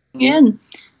in.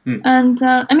 And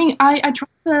I mean, I try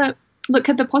to look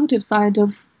at the positive side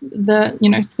of the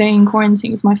staying in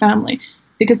quarantine with my family,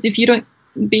 because if you don't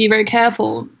be very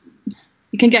careful,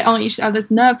 you can get on each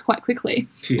other's nerves quite quickly.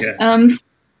 So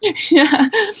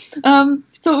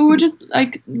we were just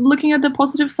like looking at the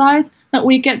positive side, that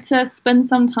we get to spend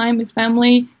some time with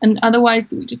family, and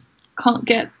otherwise we just can't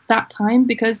get that time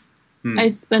because I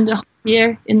spent a whole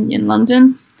year in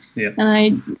London, and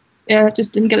I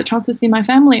just didn't get a chance to see my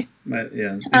family.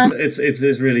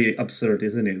 It's really absurd,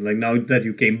 isn't it? Like now that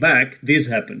you came back, this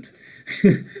happened.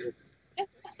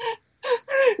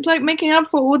 It's like making up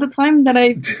for all the time that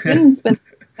I didn't spend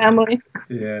with family.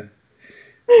 Yeah.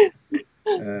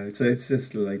 It's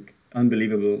just like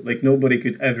unbelievable. Like nobody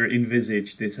could ever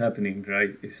envisage this happening,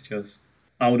 right? It's just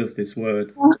out of this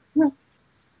world. It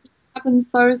happened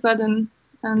so sudden,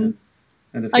 and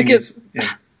the thing is,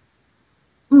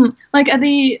 like I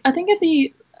think at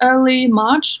the early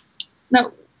March,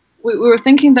 now we were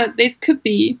thinking that this could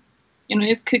be,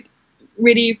 this could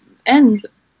really end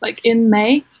like in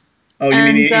May. Oh,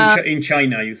 you mean in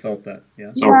China? You thought that,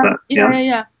 yeah?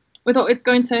 Yeah. We thought it's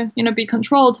going to, be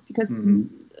controlled because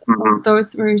of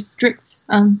those very strict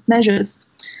measures.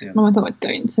 Yeah. And we thought it's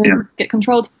going to get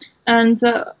controlled. And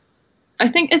I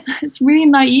think it's really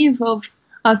naive of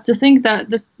us to think that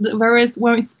the virus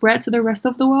won't spread to the rest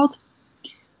of the world.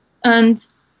 And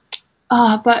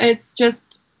but it's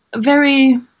just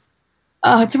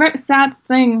it's a very sad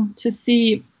thing to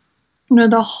see,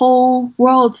 the whole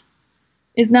world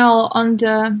is now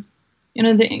under,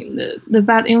 the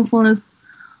bad influence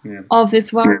of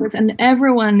this virus, and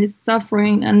everyone is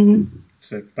suffering, and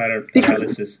it's a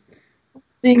paralysis.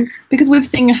 Because we've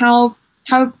seen how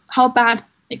bad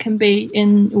it can be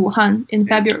in Wuhan in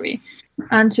February,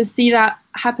 and to see that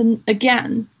happen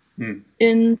again in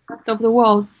the rest of the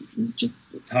world is just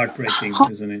heartbreaking,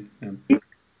 isn't it? Yeah.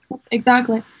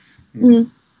 Exactly. Well,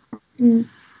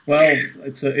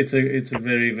 it's a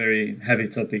very, very heavy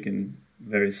topic and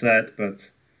very sad,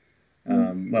 but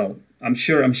well, I'm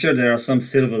sure there are some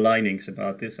silver linings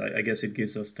about this. I guess it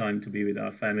gives us time to be with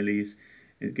our families.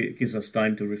 It gives us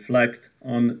time to reflect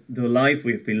on the life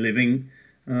we've been living,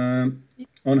 on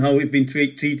how we've been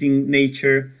treating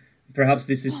nature. Perhaps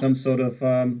this is some sort of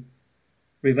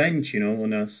revenge,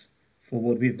 on us for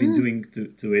what we've been doing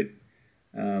to it.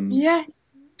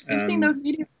 You've seen those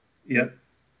videos? Yeah.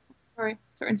 Sorry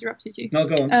to interrupt you. No,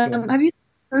 go on. Have you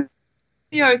seen those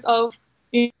videos of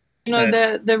the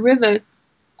rivers?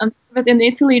 And rivers in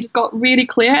Italy just got really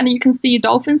clear, and you can see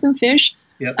dolphins and fish.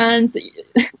 Yep. And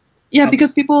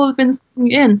because people have been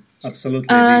staying in. Absolutely,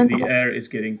 the air is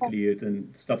getting cleared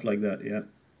and stuff like that.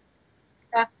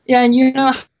 Yeah, and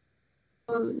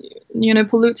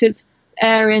polluted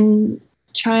air in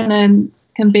China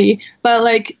can be, but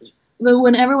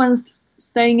when everyone's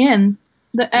staying in,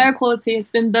 the air quality has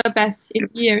been the best in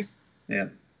years. Yeah,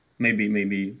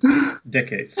 maybe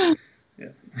decades.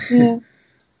 Yeah.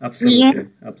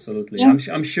 Absolutely. Yeah.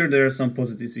 I'm sure there are some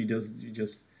positives. We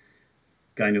just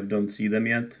kind of don't see them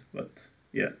yet, but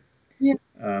yeah.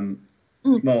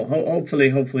 Well,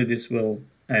 hopefully this will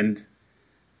end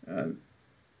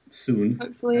soon,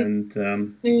 hopefully. And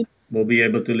soon. We'll be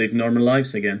able to live normal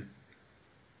lives again.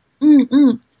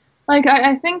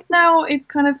 I think now it's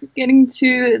kind of getting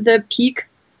to the peak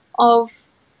of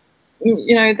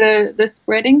the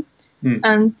spreading,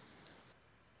 and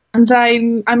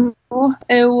I'm sure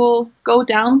it will go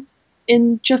down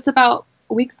in just about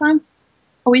a week's time,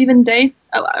 or even days.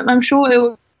 I'm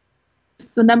sure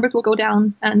the numbers will go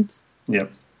down, and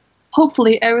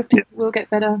hopefully everything will get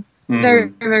better very,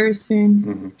 very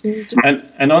soon.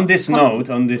 And on this note,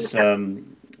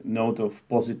 note of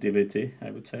positivity,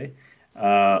 I would say,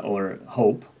 or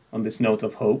hope. On this note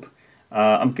of hope,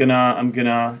 I'm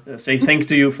gonna say thank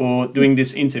to you for doing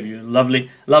this interview. Lovely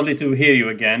to hear you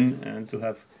again and to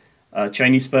have a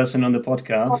Chinese person on the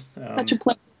podcast. Such a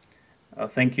pleasure.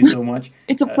 Thank you so much.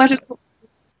 It's a pleasure.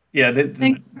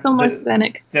 Thank you so much,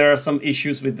 Zdenek. There are some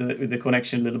issues with the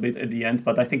connection a little bit at the end,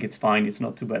 but I think it's fine. It's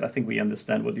not too bad. I think we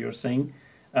understand what you're saying.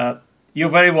 You're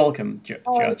very welcome,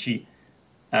 Jiaqi.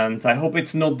 And I hope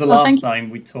it's not the last time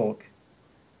we talk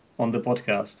on the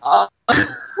podcast.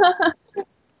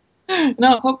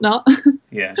 No, hope not.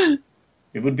 Yeah.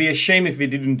 It would be a shame if we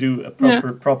didn't do a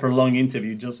proper long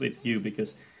interview just with you,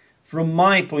 because from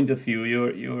my point of view,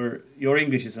 your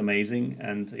English is amazing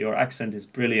and your accent is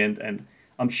brilliant, and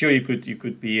I'm sure you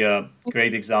could be a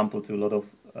great example to a lot of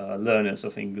learners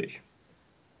of English.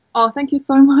 Oh, thank you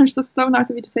so much. That's so nice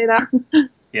of you to say that.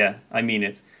 Yeah, I mean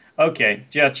it. Okay,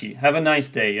 Jiaqi, have a nice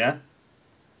day, yeah?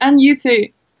 And you too.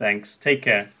 Thanks. Take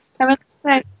care. Have a nice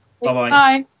day. Bye-bye.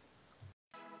 Bye.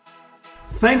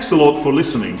 Thanks a lot for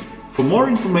listening. For more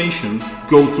information,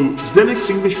 go to Zdenek's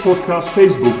English Podcast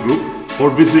Facebook group or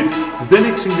visit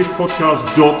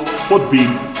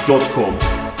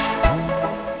zdenek'senglishpodcast.podbean.com.